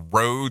into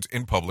roads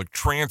and public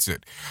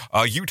transit.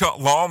 Utah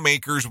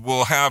lawmakers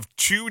will have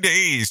 2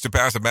 days to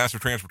pass a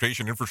massive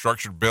transportation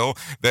infrastructure bill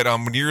that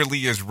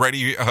nearly is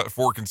ready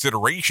for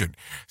consideration.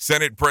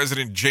 Senate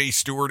President J.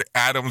 Stewart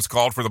Adams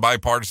called for the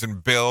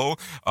bipartisan bill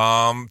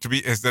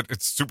that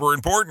it's super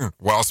important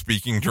while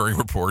speaking during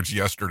reports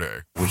yesterday.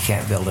 We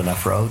can't build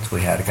enough roads.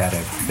 We got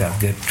a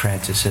good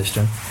transit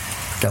system.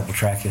 Double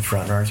track in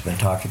front yard has been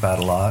talked about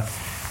a lot.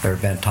 There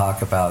have been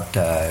talk about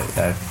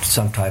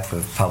some type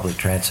of public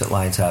transit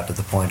lines out to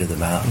the point of the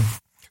mountain.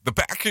 The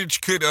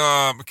package could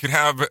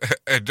have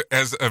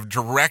as a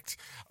direct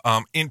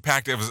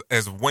impact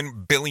as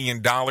 $1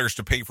 billion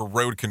to pay for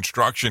road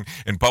construction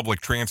and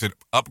public transit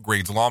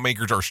upgrades.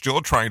 Lawmakers are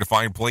still trying to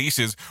find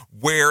places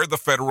where the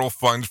federal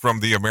funds from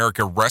the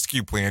America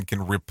Rescue Plan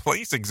can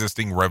replace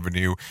existing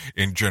revenue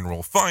in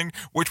general fund,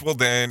 which will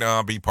then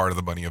be part of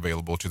the money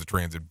available to the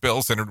transit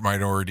bill. Senate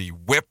Minority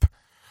Whip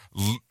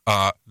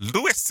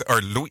Luis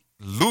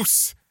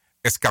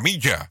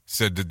Escamilla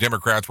said the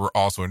Democrats were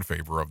also in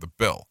favor of the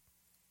bill.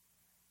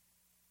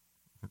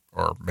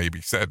 Or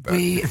maybe said that.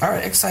 We are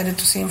excited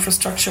to see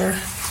infrastructure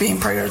being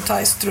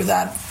prioritized through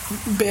that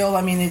bill.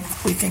 I mean,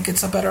 we think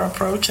it's a better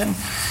approach, and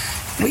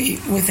we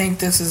think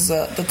this is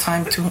the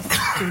time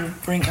to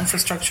bring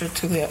infrastructure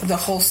to the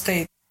whole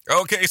state.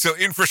 Okay, so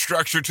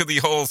infrastructure to the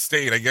whole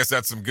state. I guess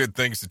that's some good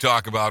things to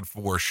talk about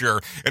for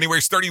sure.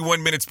 Anyways,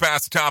 31 minutes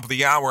past the top of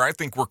the hour. I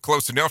think we're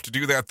close enough to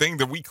do that thing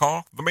that we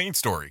call the main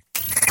story.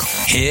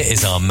 Here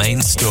is our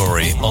main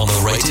story on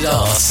the Rated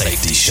R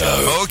Safety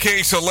Show.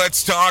 Okay, so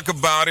let's talk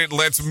about it.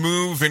 Let's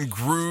move and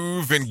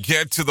groove and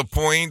get to the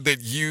point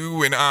that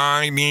you and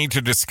I need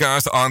to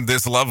discuss on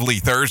this lovely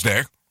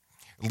Thursday.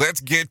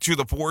 Let's get to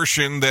the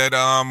portion that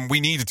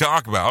we need to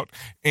talk about,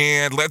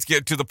 and let's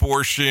get to the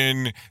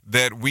portion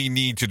that we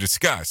need to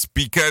discuss.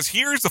 Because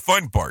here's the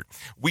fun part.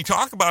 We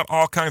talk about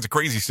all kinds of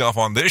crazy stuff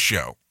on this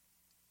show,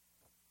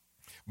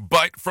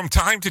 but from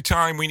time to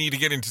time, we need to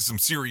get into some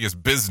serious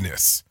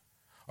business.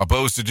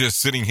 Opposed to just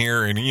sitting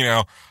here and,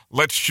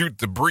 let's shoot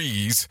the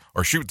breeze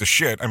or shoot the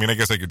shit. I mean, I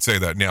guess I could say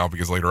that now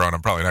because later on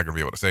I'm probably not going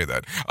to be able to say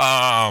that.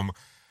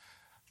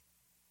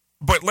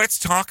 But let's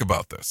talk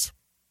about this.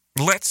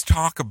 Let's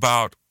talk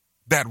about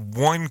that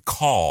one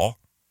call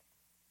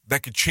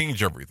that could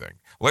change everything.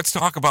 Let's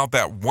talk about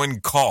that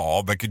one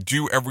call that could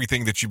do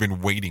everything that you've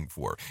been waiting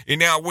for. And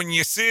now when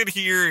you sit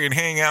here and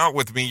hang out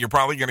with me, you're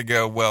probably going to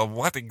go, well,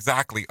 what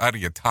exactly are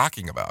you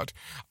talking about?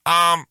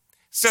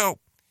 So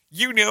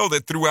you know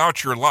that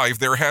throughout your life,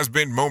 there has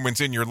been moments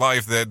in your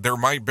life that there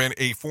might have been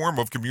a form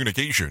of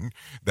communication.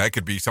 That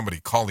could be somebody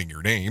calling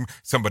your name,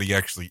 somebody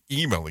actually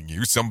emailing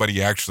you,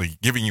 somebody actually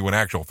giving you an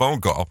actual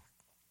phone call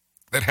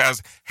that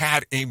has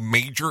had a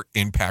major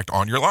impact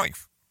on your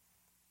life.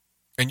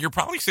 And you're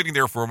probably sitting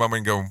there for a moment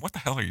and going, what the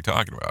hell are you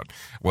talking about?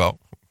 Well,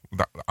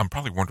 I'm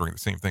probably wondering the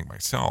same thing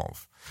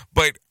myself.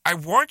 But I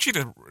want you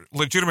to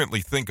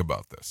legitimately think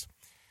about this.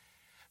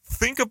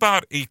 Think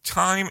about a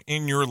time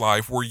in your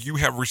life where you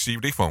have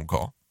received a phone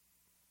call,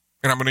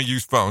 and I'm going to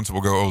use phones, so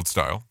we'll go old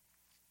style,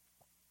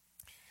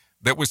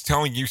 that was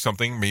telling you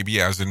something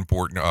maybe as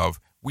important of,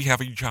 we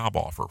have a job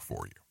offer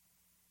for you.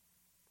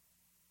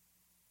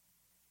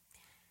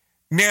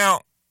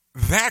 Now,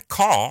 that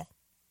call,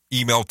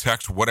 email,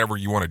 text, whatever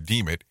you want to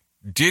deem it,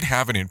 did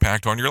have an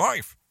impact on your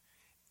life,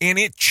 and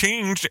it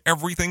changed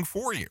everything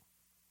for you.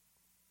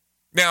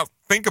 Now,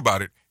 think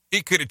about it.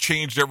 It could have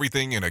changed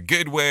everything in a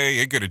good way.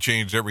 It could have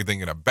changed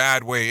everything in a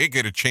bad way. It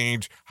could have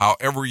changed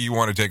however you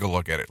want to take a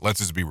look at it. Let's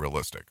just be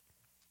realistic.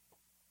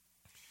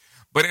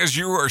 But as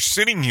you are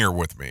sitting here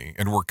with me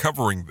and we're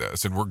covering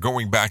this and we're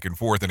going back and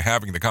forth and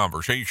having the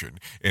conversation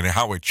and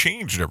how it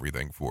changed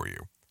everything for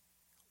you,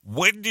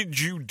 what did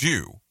you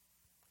do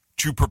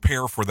to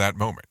prepare for that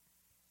moment?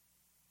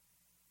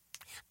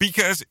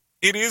 Because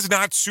it is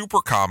not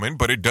super common,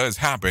 but it does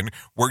happen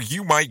where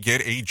you might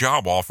get a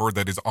job offer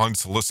that is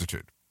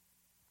unsolicited.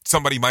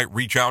 Somebody might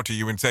reach out to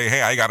you and say,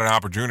 hey, I got an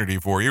opportunity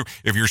for you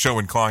if you're so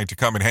inclined to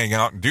come and hang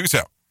out and do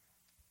so.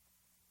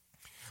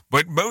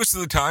 But most of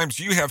the times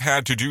you have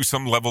had to do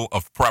some level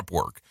of prep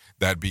work.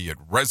 That be it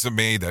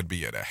resume, that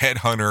be it a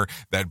headhunter,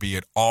 that be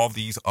it all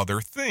these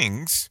other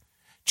things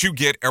to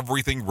get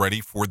everything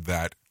ready for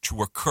that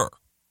to occur.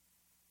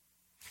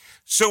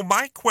 So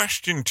my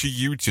question to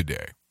you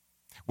today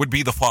would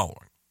be the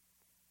following.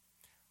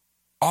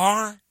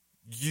 Are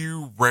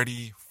you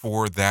ready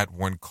for that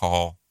one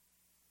call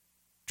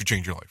to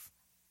change your life?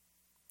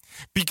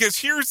 Because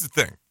here's the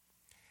thing.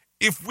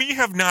 If we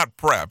have not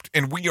prepped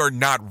and we are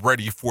not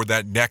ready for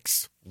that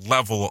next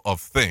level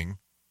of thing,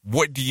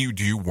 what do you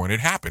do when it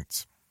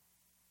happens?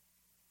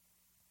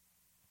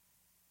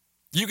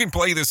 You can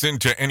play this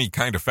into any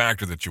kind of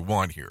factor that you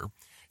want here.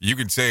 You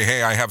can say,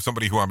 hey, I have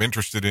somebody who I'm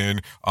interested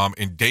in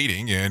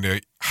dating,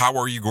 and how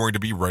are you going to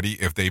be ready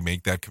if they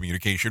make that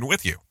communication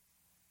with you?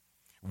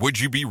 Would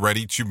you be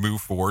ready to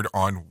move forward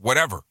on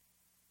whatever?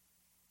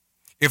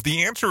 If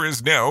the answer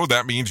is no,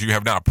 that means you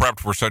have not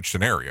prepped for such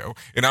scenario.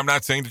 And I'm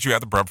not saying that you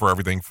have to prep for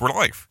everything for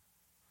life.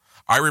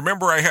 I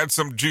remember I had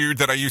some dude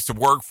that I used to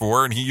work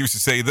for, and he used to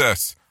say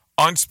this,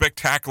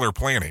 unspectacular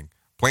planning.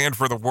 Plan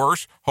for the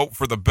worst, hope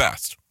for the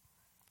best.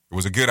 It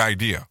was a good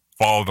idea.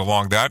 Followed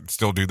along that, and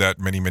still do that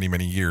many, many,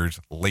 many years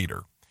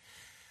later.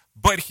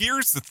 But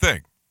here's the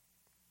thing.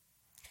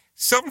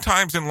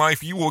 Sometimes in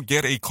life you will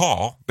get a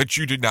call that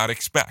you did not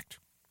expect.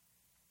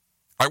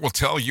 I will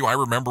tell you, I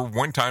remember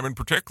one time in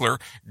particular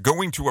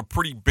going to a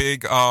pretty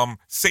big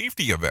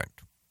safety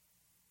event.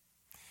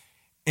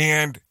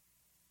 And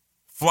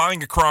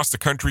flying across the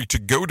country to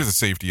go to the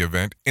safety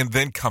event and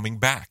then coming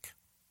back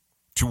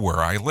to where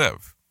I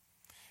live.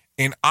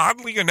 And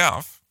oddly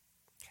enough,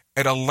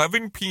 at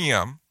 11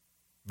 p.m.,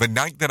 the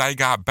night that I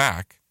got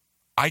back,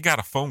 I got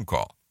a phone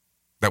call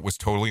that was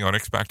totally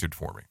unexpected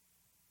for me.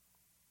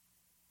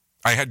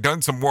 I had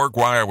done some work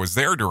while I was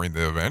there during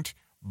the event,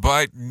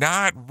 but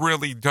not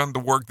really done the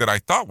work that I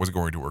thought was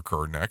going to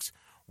occur next,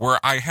 where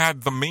I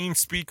had the main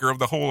speaker of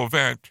the whole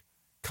event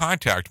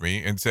contact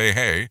me and say,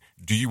 hey,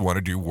 do you want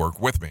to do work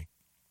with me?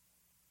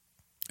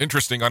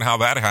 Interesting on how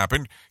that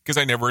happened, because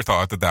I never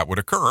thought that that would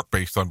occur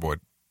based on what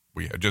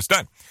we had just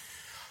done.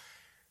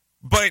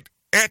 But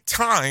at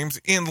times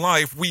in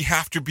life, we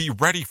have to be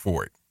ready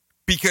for it.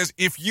 Because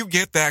if you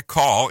get that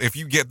call, if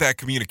you get that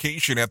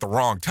communication at the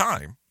wrong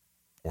time,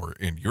 or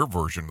in your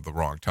version of the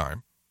wrong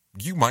time,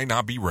 you might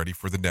not be ready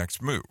for the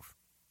next move.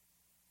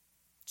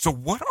 So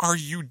what are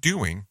you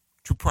doing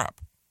to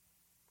prep?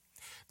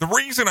 The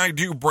reason I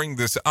do bring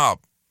this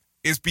up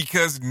is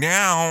because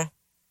now,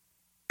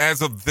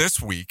 as of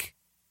this week,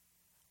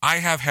 I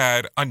have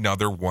had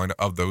another one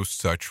of those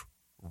such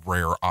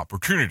rare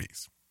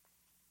opportunities.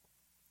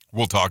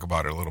 We'll talk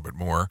about it a little bit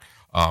more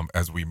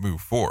as we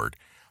move forward.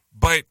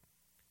 But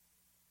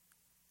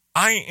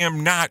I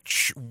am not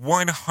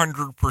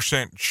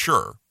 100%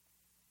 sure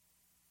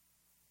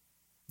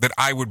that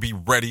I would be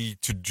ready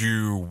to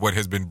do what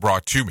has been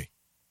brought to me.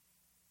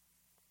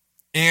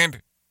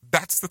 And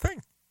that's the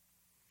thing.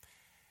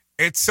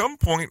 At some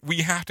point, we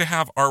have to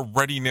have our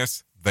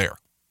readiness there.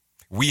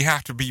 We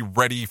have to be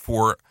ready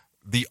for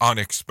the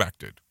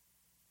unexpected.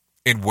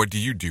 And what do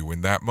you do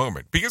in that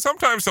moment? Because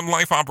sometimes some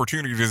life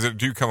opportunities that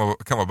do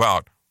come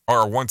about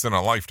are once in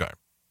a lifetime.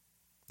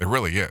 It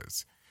really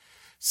is.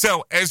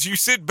 So as you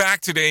sit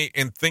back today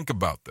and think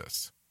about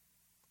this,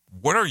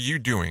 what are you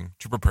doing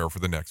to prepare for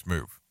the next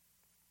move?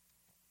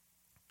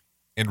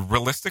 And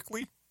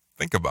realistically,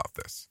 think about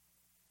this.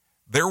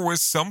 There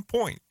was some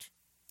point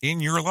in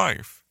your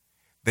life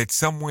that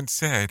someone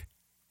said,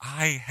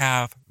 I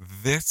have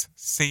this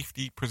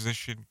safety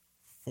position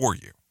for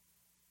you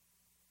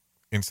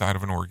inside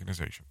of an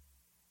organization.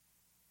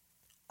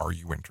 Are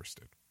you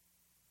interested?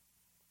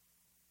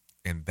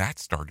 And that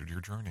started your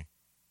journey.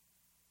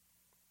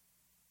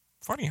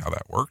 Funny how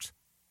that works.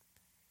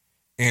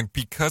 And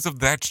because of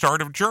that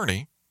start of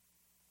journey,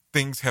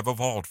 things have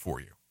evolved for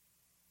you.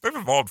 They've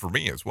evolved for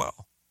me as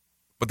well,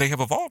 but they have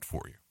evolved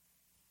for you.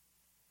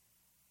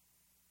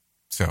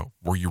 So,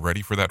 were you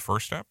ready for that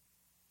first step?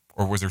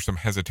 Or was there some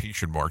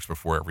hesitation marks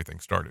before everything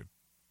started?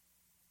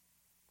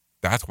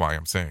 That's why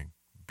I'm saying,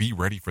 be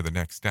ready for the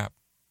next step.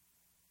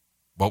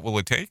 What will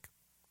it take?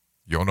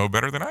 You'll know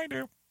better than I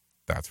do.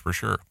 That's for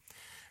sure.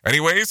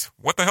 Anyways,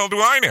 what the hell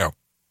do I know?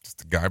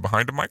 Just a guy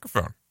behind a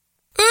microphone.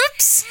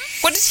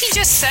 Oops! What did he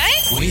just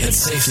say? We at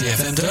Safety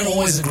FM don't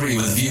always agree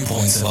with the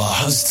viewpoints of our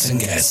hosts and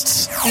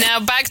guests. Now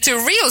back to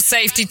real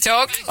safety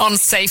talk on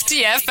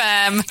Safety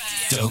FM.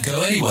 Don't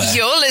go anywhere.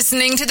 You're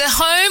listening to the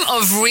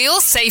home of real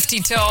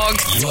safety talk.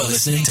 You're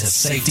listening to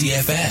Safety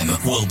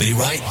FM. We'll be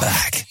right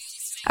back.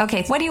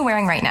 Okay, what are you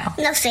wearing right now?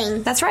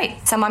 Nothing. That's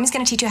right. So mommy's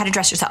going to teach you how to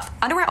dress yourself.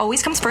 Underwear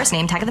always comes first,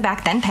 name tag at the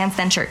back, then pants,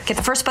 then shirt. Get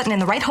the first button in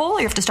the right hole or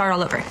you have to start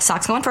all over.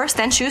 Socks going first,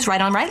 then shoes, right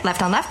on right,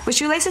 left on left. With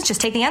shoelaces,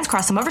 just take the ends,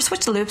 cross them over,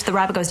 switch the loops, the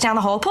rabbit goes down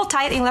the hole, pull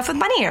tight, and you're left with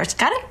bunny ears.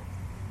 Got it?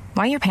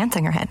 Why are your pants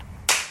on your head?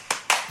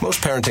 Most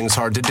parenting is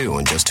hard to do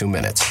in just 2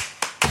 minutes.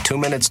 But 2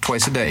 minutes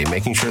twice a day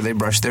making sure they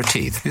brush their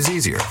teeth is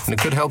easier, and it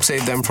could help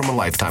save them from a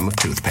lifetime of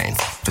tooth pain.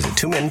 Visit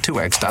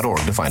 2min2x.org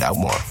to find out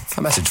more.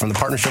 A message from the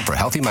Partnership for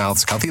Healthy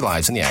Mouths, Healthy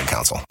Lives, and the Ad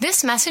Council.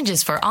 This message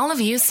is for all of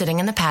you sitting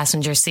in the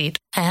passenger seat.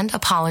 And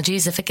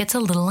apologies if it gets a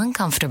little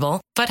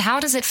uncomfortable. But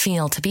how does it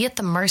feel to be at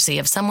the mercy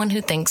of someone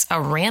who thinks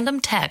a random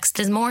text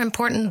is more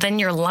important than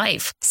your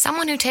life?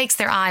 Someone who takes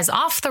their eyes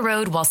off the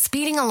road while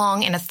speeding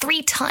along in a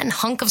 3-ton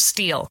hunk of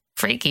steel.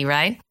 Freaky,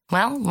 right?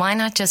 Well, why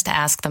not just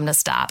ask them to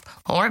stop?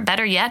 Or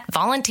better yet,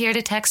 volunteer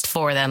to text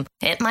for them.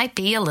 It might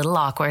be a little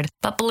awkward,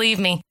 but believe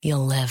me,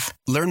 you'll live.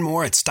 Learn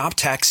more at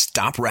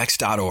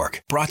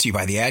stoptextstoprex.org. Brought to you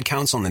by the Ad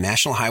Council and the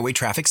National Highway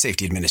Traffic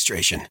Safety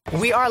Administration.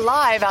 We are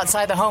live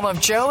outside the home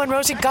of Joe and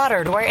Rosie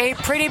Goddard, where a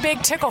pretty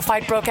big tickle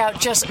fight broke out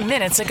just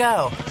minutes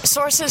ago.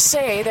 Sources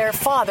say their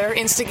father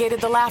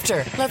instigated the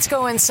laughter. Let's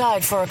go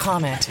inside for a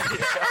comment.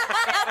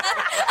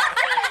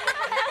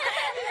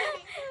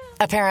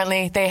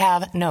 Apparently, they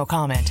have no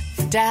comment.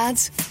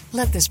 Dads,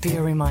 let this be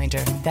a reminder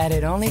that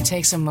it only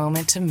takes a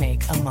moment to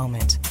make a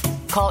moment.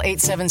 Call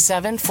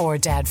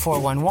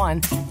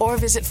 877-4DAD-411 or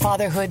visit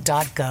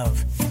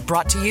fatherhood.gov.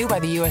 Brought to you by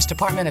the U.S.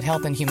 Department of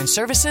Health and Human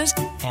Services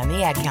and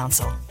the Ad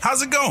Council.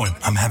 How's it going?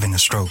 I'm having a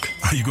stroke.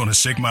 Are you going to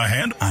shake my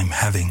hand? I'm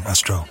having a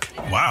stroke.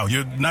 Wow,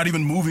 you're not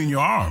even moving your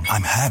arm.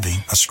 I'm having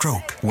a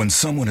stroke. When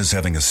someone is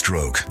having a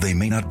stroke, they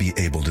may not be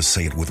able to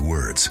say it with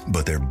words,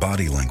 but their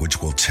body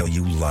language will tell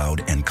you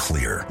loud and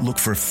clear. Look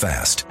for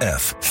FAST.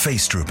 F,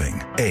 face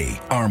drooping. A,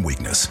 arm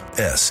weakness.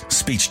 S,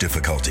 speech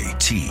difficulty.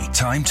 T,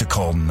 time to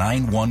call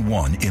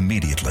 911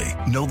 immediately.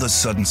 Know the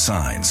sudden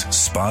signs.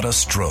 Spot a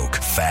stroke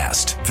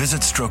fast. Visit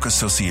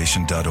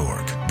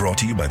strokeassociation.org. Brought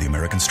to you by the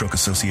American Stroke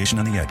Association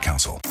and the Ad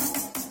Council.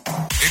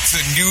 It's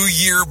a new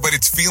year, but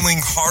it's feeling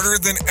harder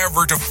than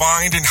ever to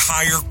find and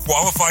hire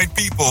qualified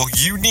people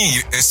you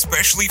need,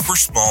 especially for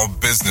small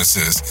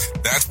businesses.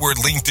 That's where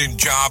LinkedIn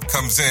Job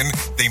comes in.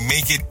 They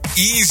make it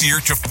easier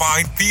to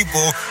find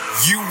people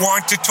you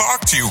want to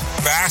talk to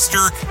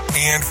faster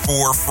and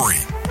for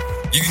free.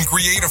 You can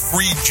create a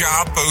free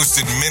job post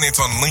in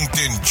minutes on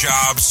LinkedIn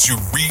Jobs to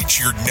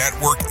reach your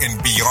network and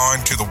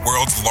beyond to the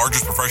world's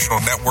largest professional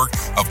network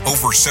of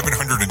over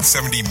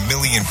 770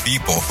 million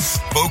people.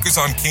 Focus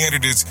on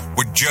candidates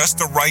with just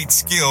the right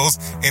skills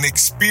and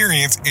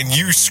experience and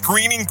use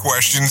screening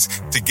questions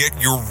to get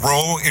your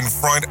role in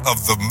front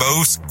of the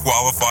most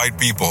qualified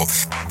people.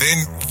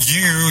 Then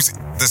use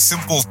the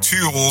simple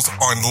tools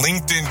on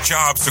LinkedIn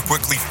Jobs to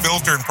quickly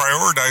filter and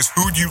prioritize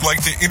who'd you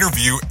like to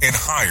interview and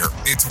hire.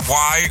 It's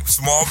why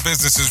small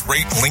businesses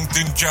rate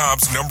LinkedIn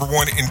Jobs number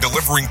one in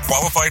delivering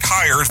qualified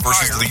hires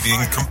versus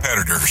leading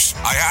competitors.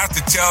 I have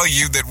to tell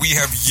you that we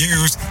have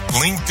used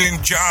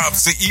LinkedIn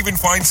Jobs to even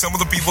find some of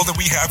the people that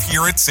we have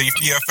here at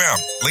Safety FM.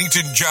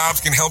 LinkedIn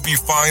Jobs can help you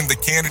find the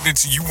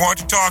candidates you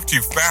want to talk to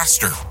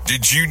faster.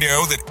 Did you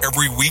know that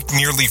every week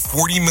nearly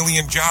 40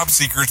 million job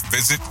seekers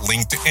visit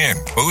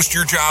LinkedIn? Post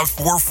your jobs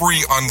for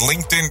free on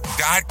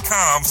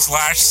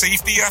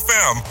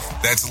linkedin.com/safetyfm.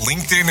 That's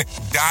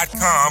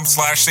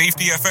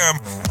linkedin.com/safetyfm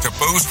to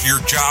post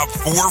your job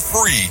for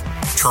free.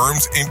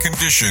 Terms and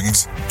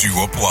conditions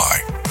do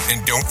apply.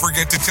 And don't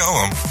forget to tell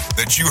them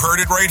that you heard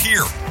it right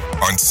here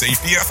on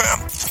Safety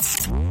FM.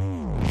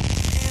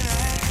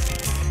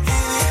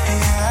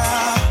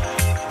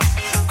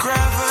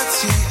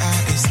 Gravity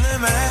at its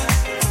limit.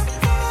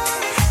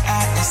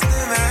 At its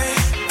limit.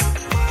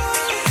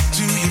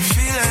 Do you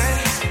feel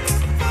it?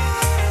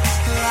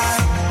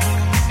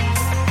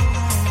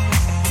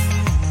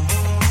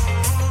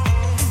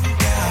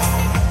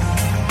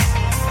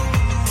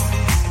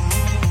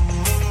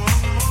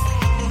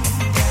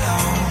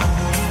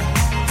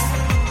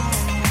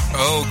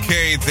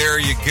 Okay, there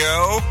you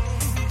go.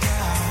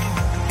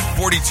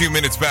 42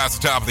 minutes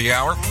past the top of the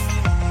hour.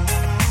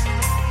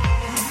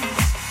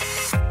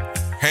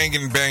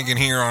 Hanging and banging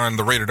here on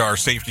the Rated R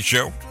Safety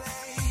Show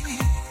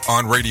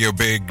on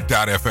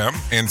RadioBig.fm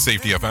and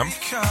Safety FM.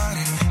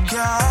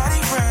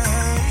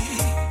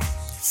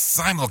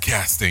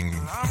 Simulcasting,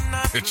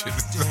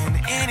 bitches.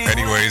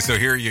 Anyway, so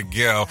here you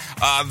go.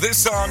 This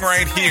song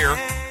right here,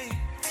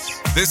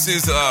 this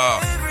is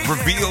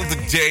Reveal the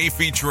Day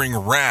featuring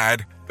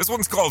Rad. This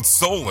one's called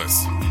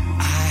Soulless.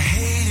 I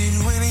hate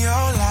it when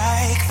you're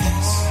like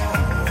this.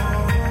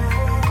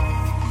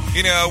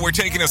 You know, we're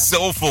taking a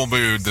soulful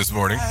mood this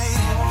morning.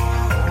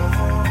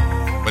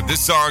 But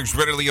this song's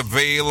readily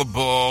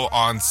available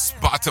on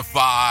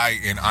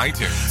Spotify and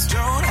iTunes.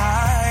 Don't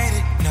hide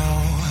it,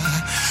 no.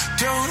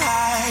 Don't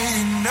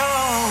hide it,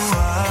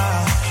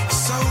 no.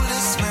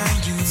 Soulless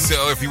man,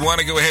 So if you want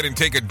to go ahead and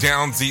take a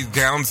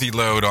downsy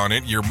load on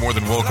it, you're more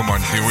than welcome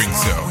on doing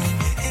so.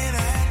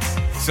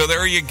 So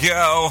there you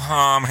go,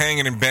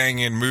 hanging and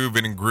banging,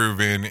 moving and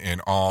grooving,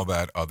 and all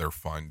that other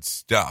fun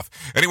stuff.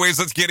 Anyways,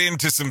 let's get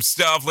into some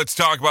stuff. Let's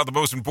talk about the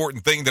most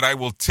important thing that I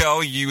will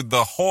tell you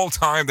the whole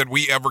time that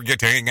we ever get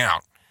to hang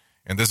out.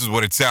 And this is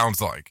what it sounds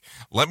like.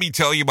 Let me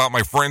tell you about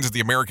my friends at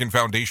the American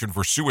Foundation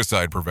for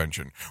Suicide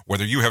Prevention.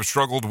 Whether you have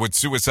struggled with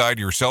suicide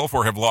yourself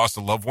or have lost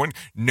a loved one,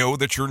 know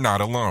that you're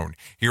not alone.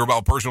 Hear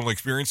about personal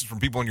experiences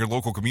from people in your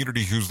local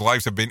community whose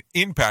lives have been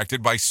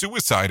impacted by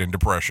suicide and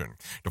depression.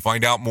 To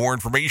find out more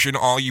information,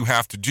 all you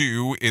have to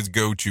do is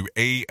go to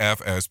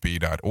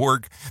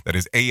afsp.org. That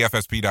is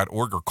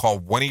afsp.org, or call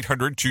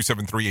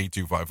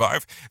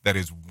 1-800-273-8255. That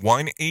is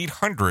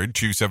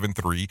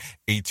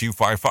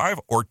 1-800-273-8255,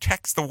 or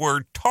text the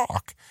word TALK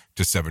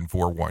to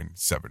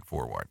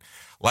 741-741.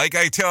 Like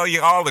I tell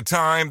you all the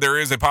time, there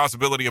is a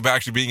possibility of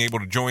actually being able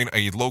to join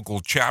a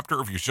local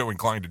chapter if you're so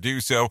inclined to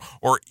do so,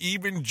 or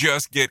even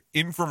just get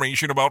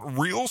information about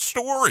real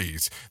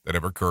stories that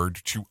have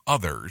occurred to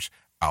others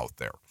out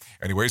there.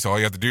 Anyways, all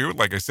you have to do,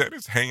 like I said,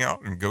 is hang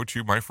out and go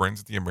to my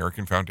friends at the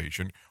American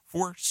Foundation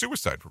for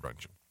Suicide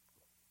Prevention.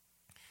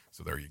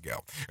 So there you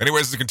go.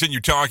 Anyways, to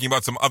continue talking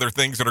about some other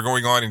things that are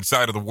going on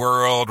inside of the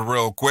world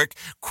real quick.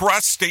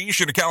 Crust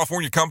Station, a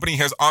California company,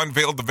 has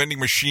unveiled the vending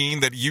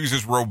machine that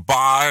uses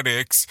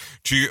robotics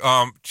to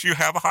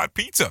have a hot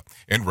pizza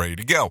and ready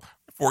to go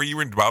for you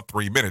in about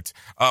 3 minutes.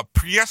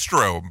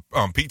 Priestro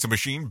pizza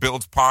machine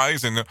builds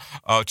pies and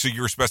to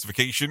your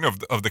specification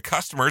of the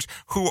customers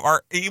who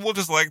are able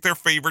to select their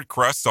favorite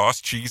crust, sauce,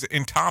 cheese,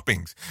 and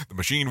toppings. The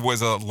machine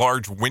was a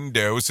large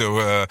window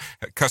so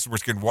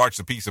customers can watch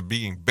the pizza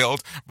being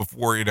built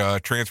before it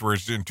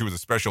transfers into the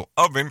special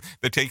oven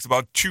that takes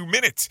about 2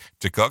 minutes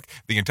to cook.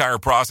 The entire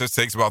process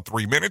takes about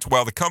 3 minutes.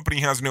 While the company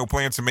has no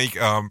plans to make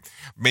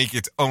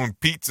its own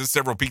pizza,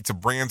 several pizza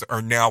brands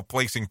are now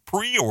placing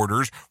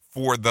pre-orders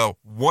for the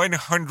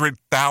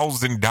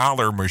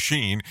 $100,000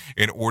 machine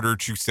in order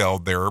to sell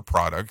their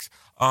products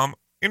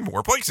in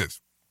more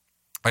places.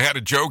 I had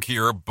a joke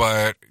here,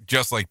 but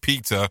just like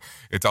pizza,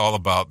 it's all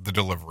about the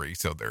delivery.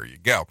 So there you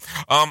go.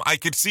 I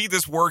could see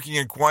this working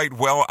in quite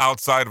well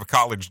outside of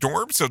college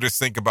dorms. So just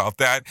think about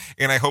that.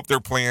 And I hope their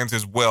plans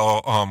is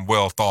well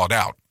thought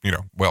out.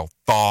 Well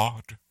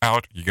thought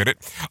out. You get it?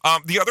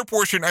 The other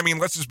portion, I mean,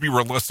 let's just be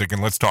realistic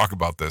and let's talk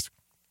about this.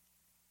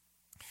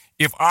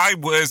 If I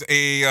was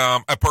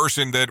a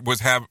person that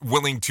was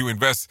willing to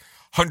invest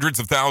hundreds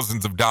of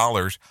thousands of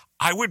dollars,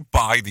 I would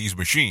buy these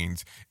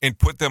machines and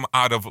put them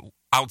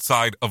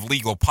outside of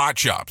legal pot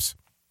shops.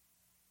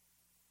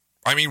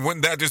 I mean,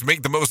 wouldn't that just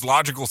make the most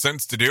logical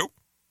sense to do?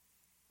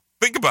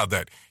 Think about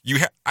that.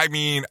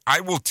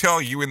 I will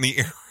tell you in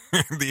the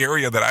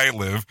area that I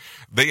live,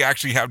 they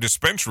actually have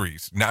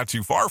dispensaries not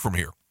too far from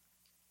here.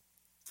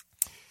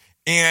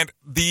 And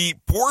the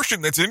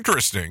portion that's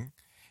interesting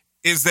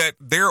is that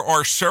there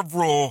are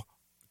several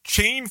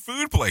chain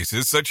food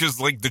places, such as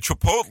like the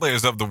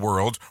Chipotles of the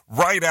world,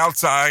 right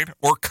outside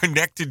or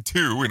connected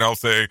to, and I'll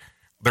say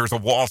there's a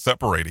wall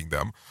separating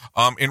them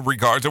in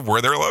regards of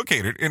where they're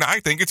located. And I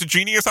think it's a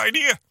genius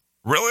idea,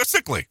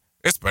 realistically,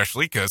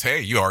 especially because, hey,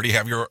 you already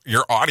have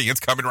your audience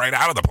coming right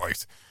out of the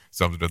place.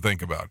 Something to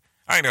think about.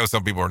 I know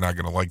some people are not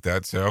going to like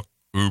that, so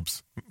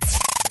oops.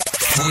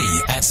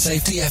 We at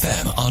Safety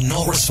FM are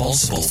not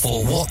responsible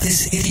for what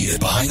this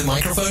idiot behind the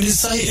microphone is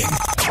saying.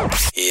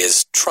 He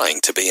is trying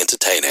to be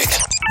entertaining.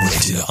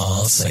 Rated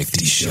R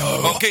Safety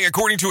Show. Okay,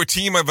 according to a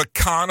team of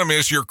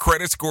economists, your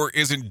credit score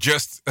isn't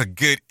just a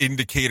good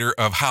indicator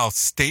of how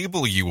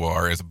stable you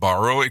are as a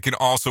borrower. It can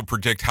also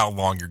predict how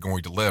long you're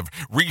going to live.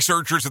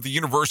 Researchers at the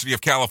University of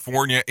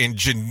California in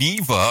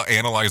Geneva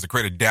analyzed the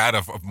credit data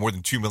of more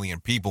than 2 million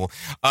people.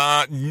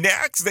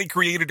 Next, they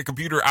created a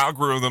computer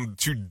algorithm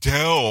to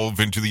delve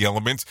into the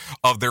elements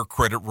of their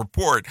credit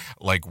report,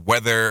 like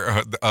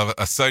whether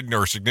a sudden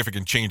or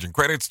significant change in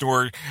credit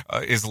score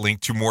is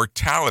linked to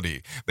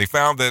mortality. They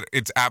found that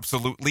it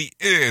absolutely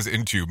is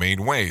in two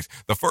main ways.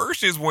 The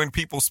first is when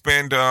people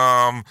spend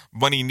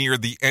money near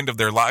the end of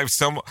their lives.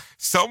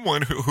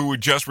 Someone who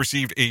just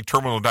received a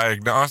terminal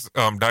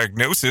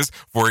diagnosis,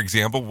 for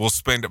example, will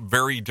spend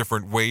very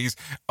different ways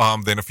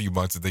than a few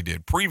months that they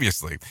did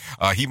previously.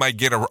 He might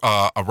get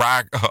a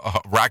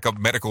rack of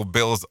medical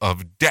bills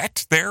of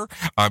debt there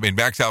and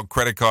max out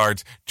credit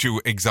cards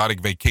to exotic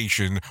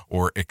vacation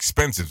or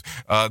expenses.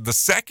 The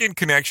second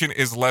connection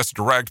is less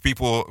direct.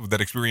 People that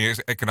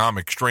experience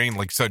economic strain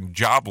like sudden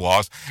job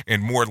loss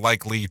and more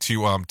likely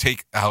to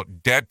take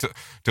out debt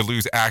to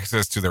lose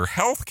access to their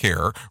health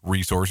care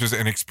resources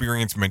and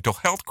experience mental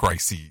health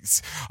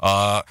crises.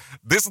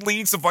 This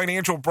leads to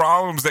financial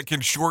problems that can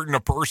shorten a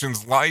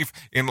person's life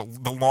in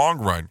the long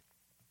run.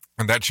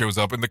 And that shows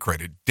up in the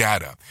credit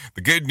data.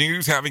 The good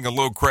news, having a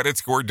low credit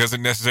score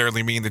doesn't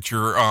necessarily mean that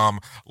you're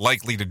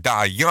likely to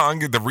die young.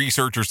 The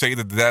researchers say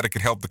that the data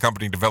could help the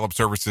company develop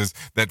services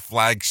that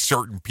flag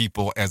certain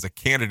people as a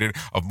candidate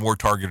of more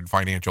targeted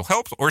financial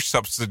help or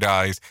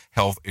subsidized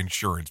health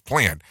insurance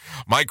plan.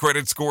 My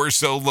credit score is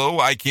so low,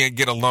 I can't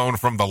get a loan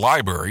from the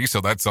library, so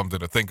that's something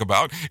to think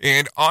about.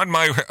 And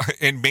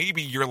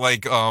maybe you're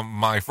like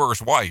my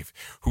first wife,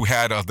 who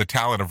had the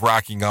talent of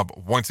racking up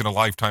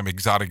once-in-a-lifetime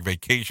exotic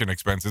vacation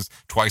expenses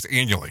twice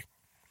annually.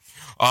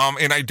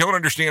 And I don't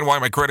understand why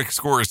my credit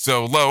score is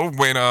so low.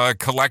 When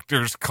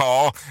collectors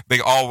call, they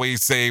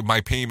always say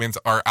my payments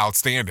are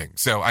outstanding.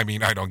 So, I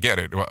mean, I don't get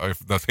it.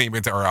 If the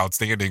payments are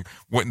outstanding,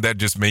 wouldn't that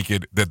just make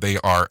it that they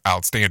are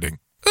outstanding?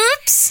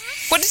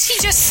 Oops! What did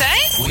he just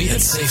say? We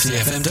at Safety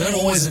FM don't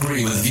always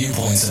agree with the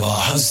viewpoints of our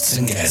hosts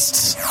and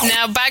guests.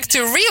 Now back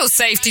to real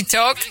safety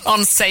talk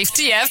on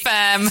Safety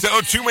FM.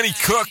 So too many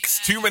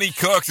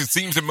cooks. It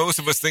seems that most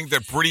of us think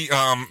that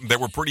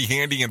we're pretty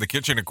handy in the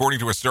kitchen. According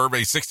to a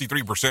survey,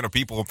 63% of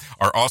people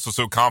are also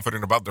so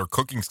confident about their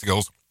cooking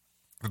skills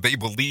that they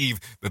believe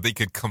that they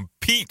could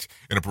compete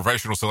in a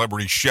professional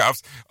celebrity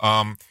chefs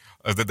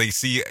that they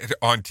see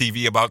on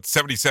TV. About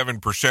 77%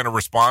 of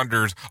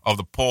responders of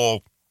the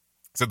poll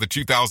said the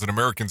 2,000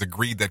 Americans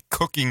agreed that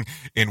cooking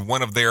is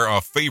one of their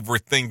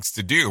favorite things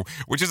to do,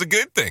 which is a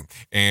good thing.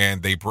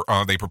 And they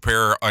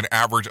prepare an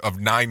average of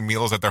 9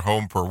 meals at their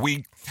home per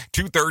week.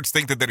 2/3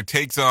 think that it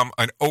takes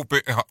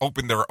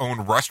open their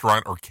own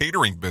restaurant or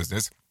catering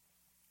business.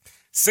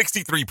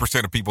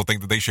 63% of people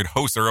think that they should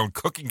host their own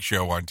cooking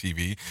show on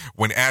TV.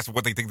 When asked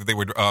what they think that they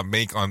would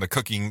make on the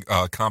cooking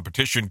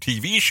competition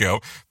TV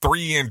show,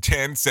 3 in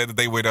 10 said that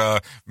they would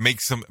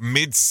make some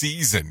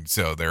mid-season.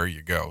 So there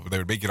you go. They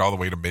would make it all the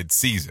way to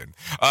mid-season.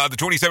 The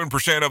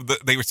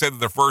 27% they said that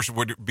their first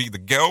would be the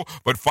go,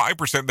 but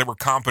 5% they were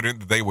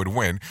confident that they would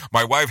win.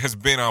 My wife has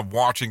been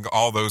watching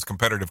all those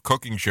competitive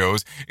cooking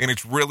shows, and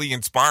it's really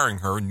inspiring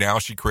her. Now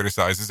she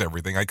criticizes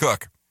everything I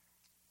cook.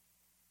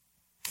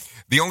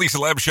 The only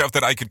celeb chef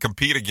that I could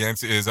compete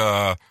against is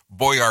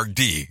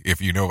Boyardee,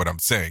 if you know what I'm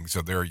saying.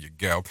 So there you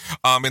go.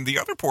 And the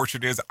other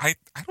portion is I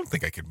don't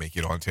think I could make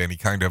it onto any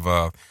kind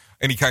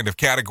of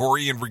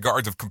category in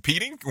regards of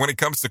competing when it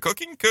comes to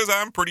cooking, because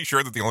I'm pretty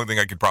sure that the only thing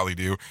I could probably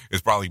do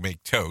is probably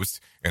make toast,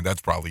 and that's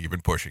probably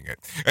even pushing it.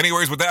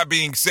 Anyways, with that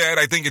being said,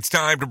 I think it's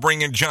time to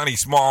bring in Johnny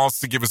Smalls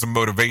to give us some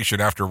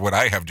motivation after what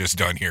I have just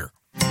done here.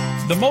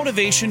 The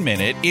Motivation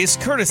Minute is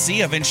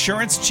courtesy of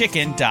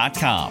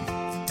InsuranceChicken.com.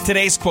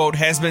 Today's quote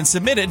has been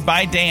submitted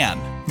by Dan.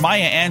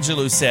 Maya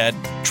Angelou said,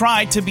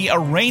 "Try to be a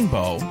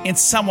rainbow in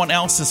someone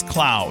else's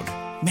cloud."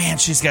 Man,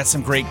 she's got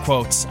some great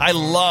quotes. I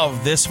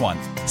love this one.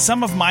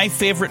 Some of my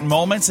favorite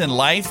moments in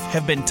life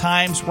have been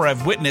times where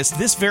I've witnessed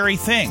this very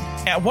thing.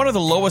 At one of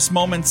the lowest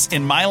moments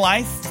in my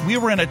life, we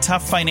were in a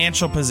tough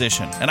financial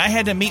position, and I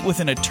had to meet with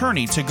an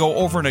attorney to go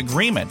over an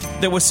agreement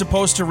that was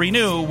supposed to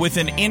renew with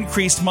an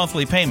increased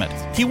monthly payment.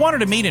 He wanted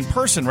to meet in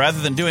person rather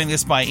than doing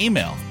this by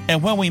email.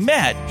 And when we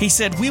met, he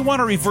said, "We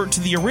want to revert to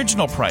the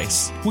original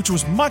price," which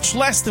was much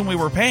less than we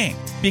were paying,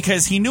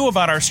 because he knew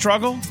about our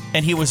struggle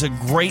and he was a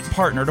great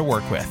partner to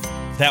work with.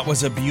 That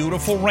was a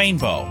beautiful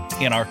rainbow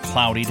in our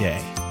cloudy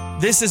day.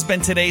 This has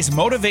been today's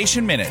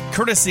Motivation Minute,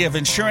 courtesy of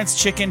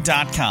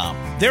InsuranceChicken.com.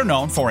 They're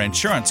known for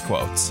insurance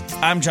quotes.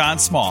 I'm John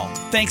Small.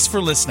 Thanks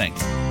for listening.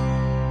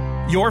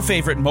 Your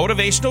favorite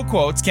motivational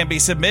quotes can be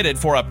submitted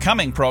for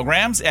upcoming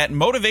programs at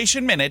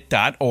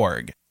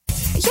motivationminute.org.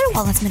 Your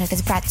Wellness Minute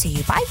is brought to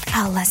you by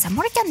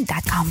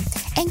AlessaMorgan.com.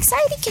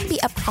 Anxiety can be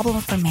a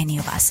problem for many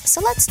of us,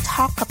 so let's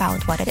talk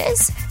about what it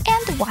is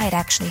and why it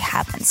actually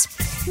happens.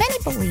 Many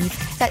believe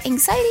that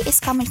anxiety is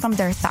coming from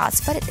their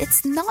thoughts, but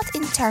it's not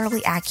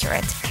entirely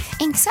accurate.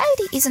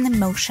 Anxiety is an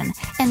emotion,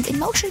 and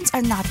emotions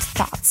are not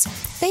thoughts.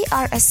 They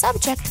are a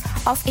subject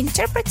of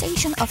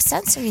interpretation of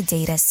sensory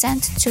data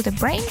sent to the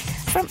brain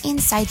from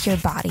inside your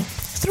body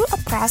through a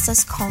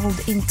process called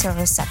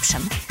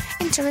interoception.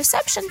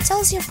 Interoception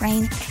tells your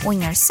brain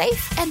when you're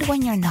safe and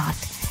when you're not.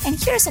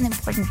 And here's an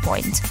important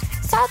point.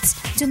 Thoughts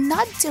do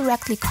not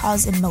directly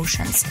cause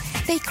emotions.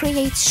 They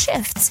create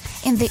shifts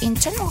in the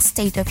internal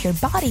state of your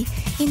body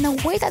in a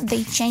way that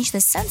they change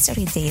the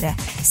sensory data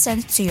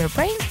sent to your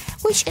brain,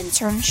 which in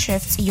turn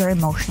shifts your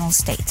emotional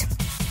state.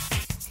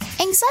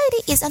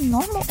 Anxiety is a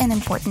normal and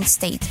important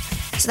state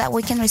so that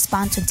we can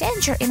respond to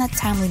danger in a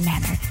timely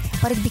manner,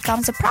 but it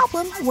becomes a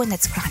problem when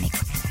it's chronic.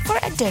 For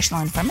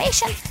additional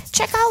information,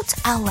 check out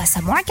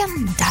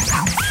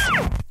AlessaMorgan.com.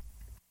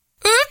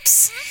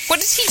 Oops! What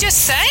did he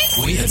just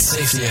say? We at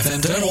Safety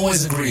FM don't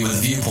always agree with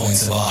the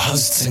viewpoints of our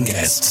hosts and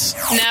guests.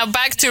 Now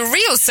back to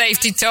real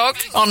safety talk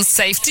on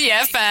Safety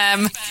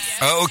FM.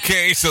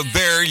 Okay, so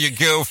there you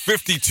go.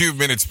 52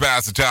 minutes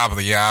past the top of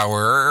the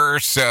hour.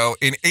 So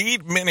in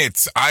 8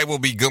 minutes, I will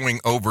be going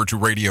over to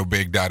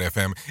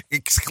RadioBig.fm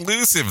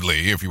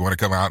exclusively if you want to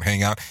come out and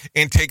hang out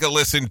and take a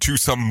listen to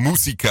some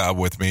musica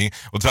with me.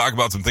 We'll talk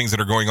about some things that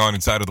are going on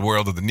inside of the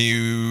world of the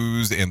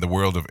news and the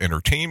world of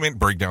entertainment,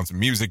 break down some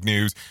music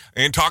news,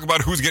 and talk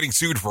about who's getting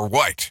sued for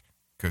what,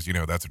 because, you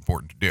know, that's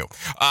important to do.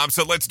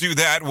 So let's do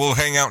that. We'll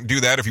hang out and do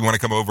that if you want to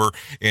come over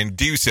and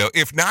do so.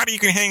 If not, you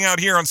can hang out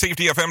here on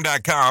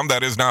safetyfm.com.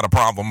 That is not a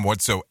problem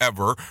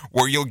whatsoever,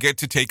 where you'll get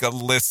to take a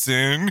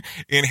listen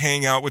and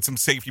hang out with some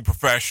safety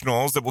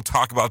professionals that will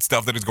talk about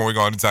stuff that is going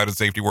on inside of the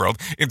safety world,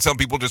 and some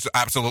people just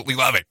absolutely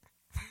love it.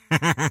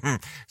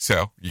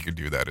 So you can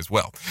do that as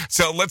well.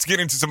 So let's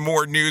get into some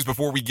more news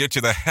before we get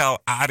you the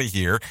hell out of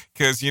here,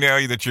 because you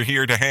know that you're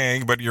here to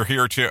hang, but you're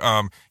here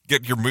to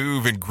get your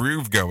move and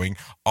groove going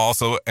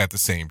also at the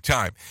same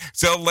time.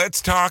 So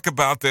let's talk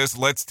about this.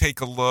 Let's take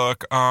a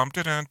look.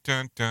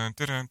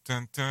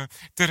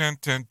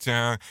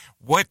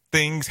 What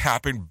things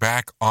happened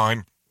back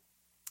on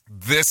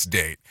this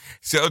date.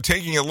 So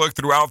taking a look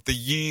throughout the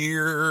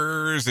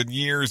years and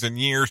years and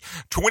years,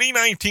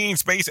 2019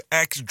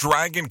 SpaceX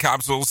Dragon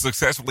capsule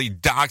successfully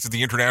docks at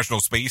the International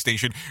Space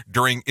Station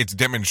during its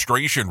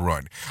demonstration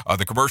run.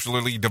 The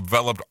commercially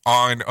developed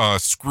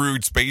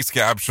unscrewed space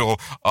capsule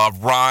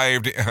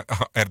arrived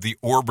at the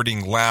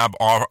orbiting lab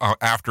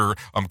after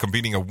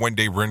completing a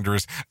one-day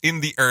renders in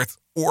the Earth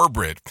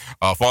orbit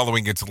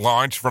following its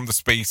launch from the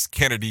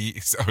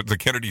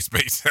Kennedy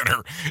Space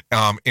Center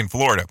in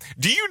Florida.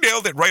 Do you know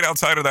that right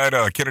outside of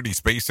that Kennedy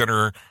Space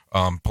Center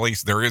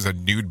place there is a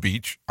nude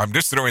beach? I'm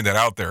just throwing that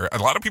out there. A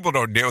lot of people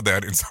don't know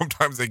that, and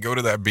sometimes they go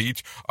to that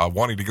beach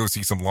wanting to go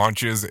see some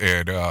launches,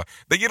 and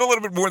they get a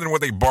little bit more than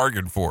what they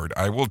bargained for it.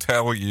 I will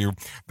tell you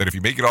that if you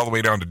make it all the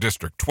way down to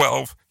District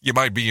 12, you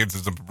might be in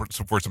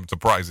for some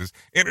surprises,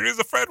 and it is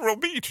a federal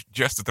beach,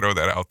 just to throw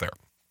that out there.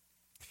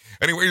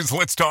 Anyways,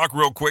 let's talk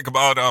real quick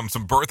about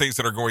some birthdays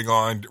that are going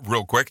on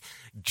real quick.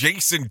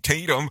 Jason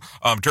Tatum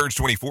turns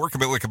 24.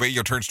 Camila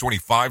Cabello turns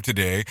 25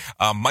 today.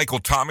 Michael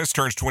Thomas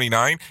turns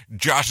 29.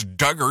 Josh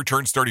Duggar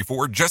turns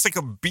 34.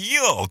 Jessica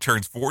Biel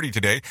turns 40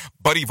 today.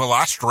 Buddy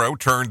Valastro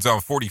turns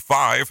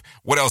 45.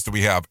 What else do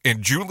we have?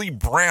 And Julie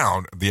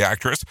Brown, the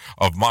actress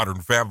of Modern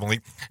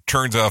Family,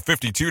 turns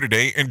 52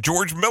 today. And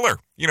George Miller,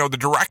 you know, the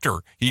director,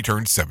 he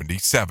turns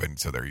 77.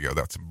 So there you go.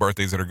 That's some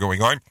birthdays that are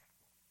going on.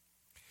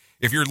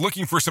 If you're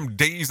looking for some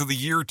days of the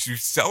year to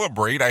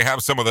celebrate, I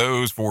have some of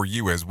those for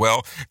you as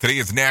well. Today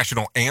is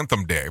National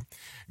Anthem Day,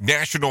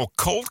 National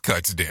Cold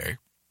Cuts Day,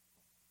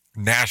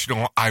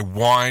 National I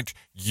Want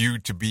You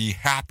to Be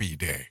Happy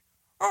Day.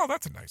 Oh,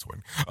 that's a nice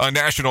one.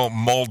 National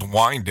Mulled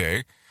Wine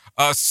Day,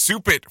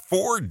 Soup It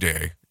For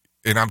Day,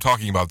 and I'm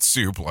talking about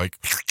soup, like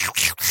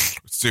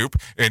soup,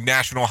 and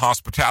National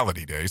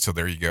Hospitality Day. So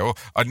there you go.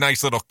 A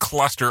nice little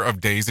cluster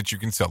of days that you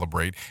can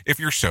celebrate if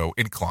you're so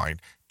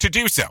inclined to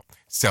do so.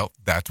 So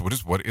that's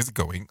what is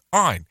going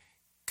on.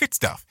 Good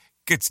stuff.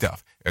 Good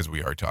stuff as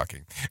we are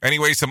talking.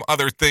 Anyway, some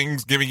other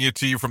things giving it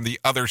to you from the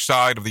other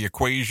side of the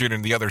equation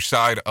and the other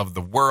side of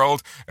the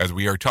world as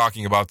we are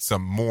talking about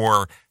some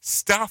more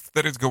stuff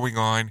that is going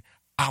on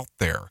out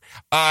there.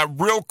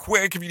 Real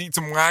quick, if you need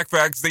some whack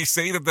facts, they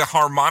say that the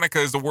harmonica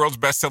is the world's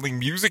best-selling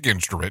music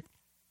instrument.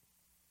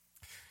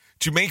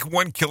 To make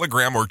 1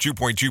 kilogram or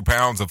 2.2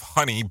 pounds of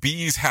honey,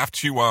 bees have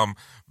to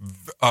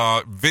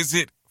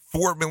visit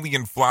 4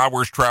 million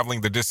flowers,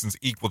 traveling the distance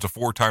equal to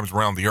 4 times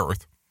around the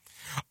earth.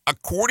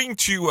 According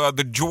to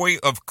The Joy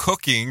of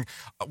Cooking,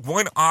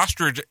 1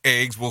 ostrich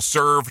egg will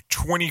serve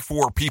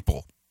 24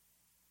 people.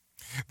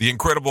 The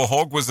Incredible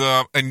Hulk was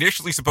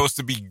initially supposed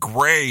to be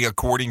gray,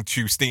 according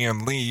to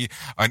Stan Lee.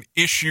 An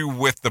issue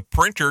with the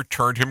printer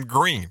turned him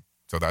green.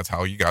 So that's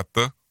how you got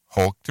the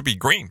Hulk to be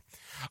green.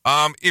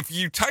 If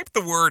you type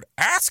the word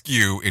 "ask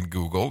you" in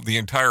Google, the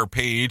entire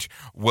page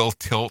will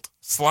tilt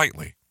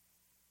slightly.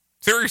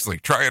 Seriously,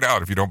 try it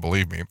out if you don't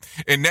believe me.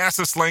 And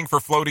NASA slang for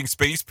floating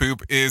space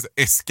poop is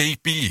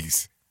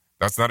escapees.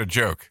 That's not a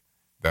joke.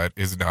 That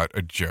is not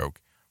a joke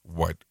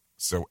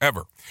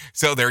whatsoever.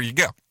 So there you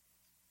go.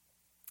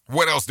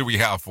 What else do we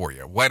have for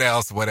you? What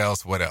else?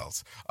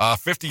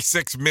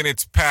 56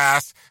 minutes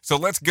past. So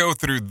let's go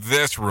through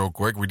this real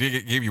quick. We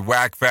did give you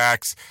whack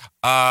facts.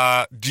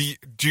 Did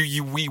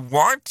you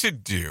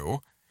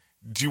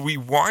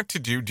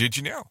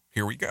know?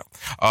 Here we go.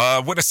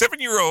 When a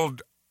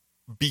 7-year-old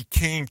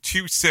became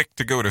too sick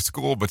to go to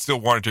school but still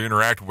wanted to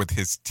interact with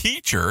his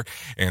teacher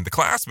and the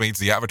classmates,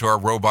 the Avatar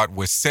robot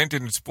was sent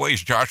in its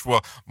place.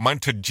 Joshua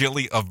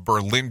Montagilli of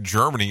Berlin,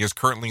 Germany is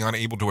currently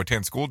unable to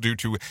attend school due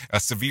to a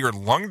severe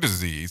lung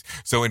disease.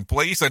 So in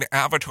place, an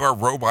Avatar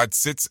robot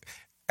sits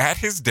at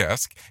his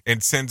desk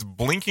and sends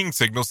blinking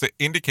signals to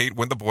indicate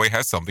when the boy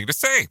has something to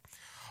say.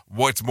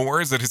 What's more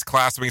is that his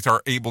classmates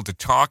are able to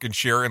talk and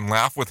share and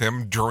laugh with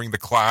him during the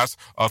class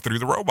through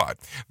the robot.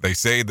 They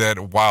say that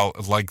while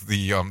like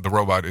the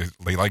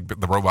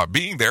robot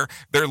being there,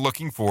 they're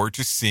looking forward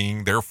to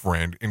seeing their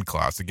friend in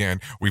class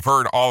again. We've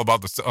heard all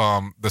about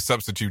the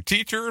substitute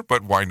teacher,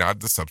 but why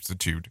not the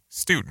substitute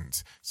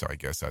students? So I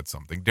guess that's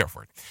something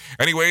different.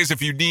 Anyways,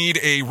 if you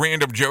need a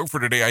random joke for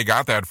today, I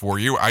got that for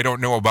you. I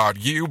don't know about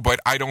you, but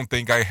I don't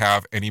think I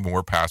have any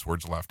more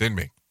passwords left in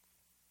me.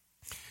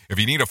 If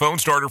you need a phone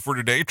starter for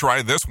today,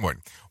 try this one.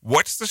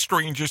 What's the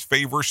strangest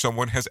favor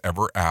someone has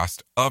ever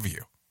asked of you?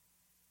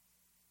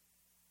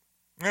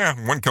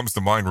 One comes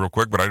to mind real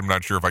quick, but I'm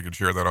not sure if I can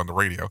share that on the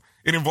radio.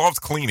 It involves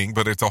cleaning,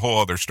 but it's a whole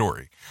other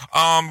story.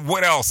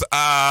 What else?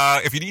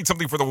 If you need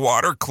something for the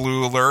water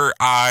cooler,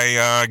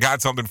 I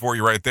got something for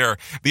you right there.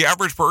 The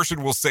average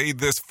person will say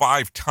this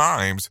 5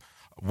 times.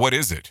 What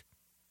is it?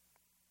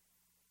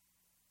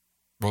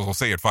 Well, we'll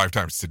say it 5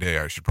 times today,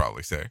 I should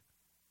probably say.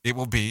 It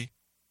will be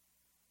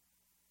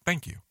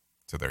thank you.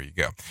 So there you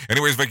go.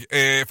 Anyways,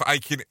 if I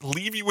can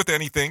leave you with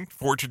anything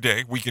for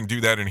today, we can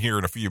do that in here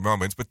in a few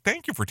moments. But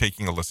thank you for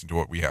taking a listen to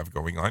what we have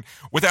going on.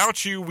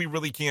 Without you, we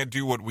really can't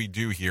do what we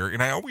do here.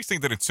 And I always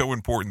think that it's so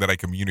important that I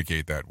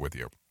communicate that with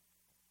you.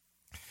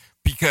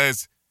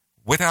 Because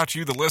without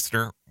you, the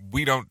listener,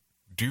 we don't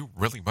do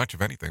really much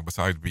of anything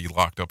besides be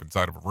locked up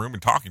inside of a room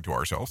and talking to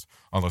ourselves.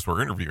 Unless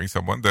we're interviewing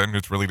someone, then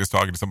it's really just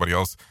talking to somebody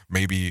else,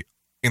 maybe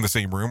in the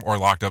same room or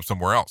locked up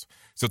somewhere else.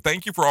 So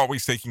thank you for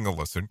always taking a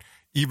listen,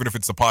 even if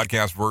it's the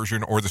podcast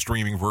version or the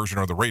streaming version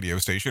or the radio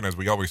station. As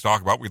we always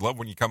talk about, we love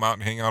when you come out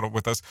and hang out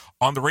with us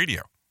on the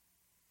radio.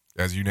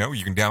 As you know,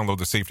 you can download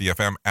the Safety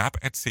FM app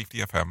at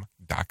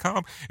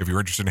safetyfm.com. If you're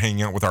interested in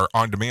hanging out with our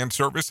on-demand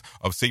service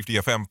of Safety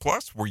FM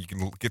Plus, where you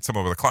can get some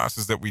of the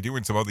classes that we do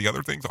and some of the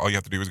other things, all you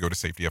have to do is go to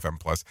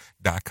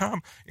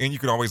safetyfmplus.com, and you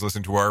can always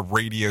listen to our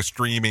radio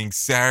streaming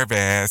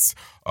service.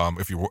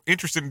 If you're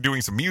interested in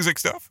doing some music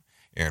stuff,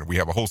 and we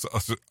have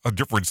a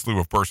different slew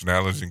of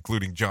personalities,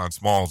 including John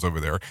Smalls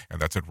over there,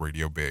 and that's at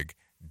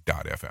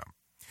radiobig.fm.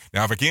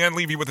 Now, if I can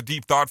leave you with a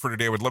deep thought for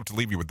today, I would love to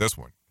leave you with this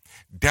one.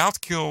 Doubts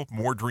kill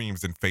more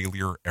dreams than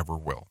failure ever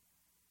will.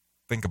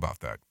 Think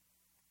about that.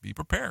 Be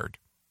prepared.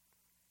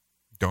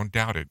 Don't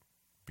doubt it.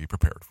 Be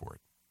prepared for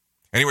it.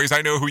 Anyways,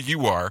 I know who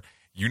you are.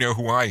 You know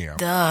who I am.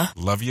 Duh.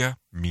 Love ya,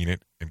 mean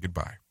it, and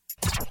goodbye.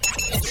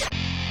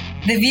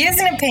 The views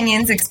and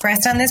opinions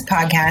expressed on this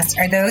podcast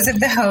are those of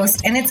the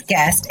host and its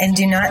guest and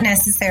do not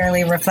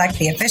necessarily reflect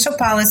the official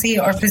policy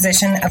or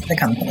position of the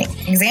company.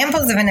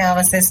 Examples of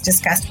analysis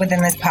discussed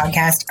within this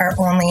podcast are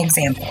only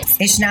examples.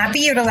 They should not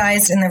be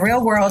utilized in the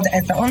real world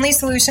as the only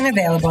solution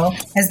available,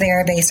 as they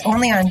are based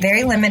only on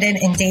very limited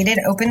and dated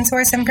open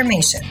source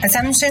information.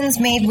 Assumptions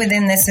made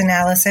within this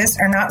analysis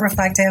are not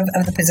reflective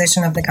of the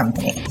position of the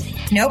company.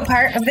 No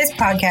part of this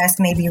podcast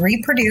may be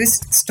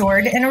reproduced,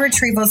 stored in a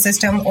retrieval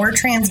system, or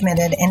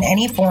transmitted in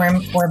any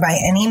form or by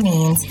any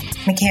means,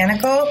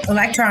 mechanical,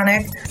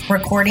 electronic,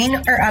 recording,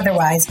 or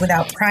otherwise,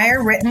 without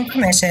prior written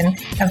permission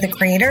of the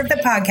creator of the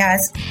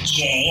podcast,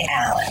 Jay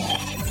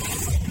Allen.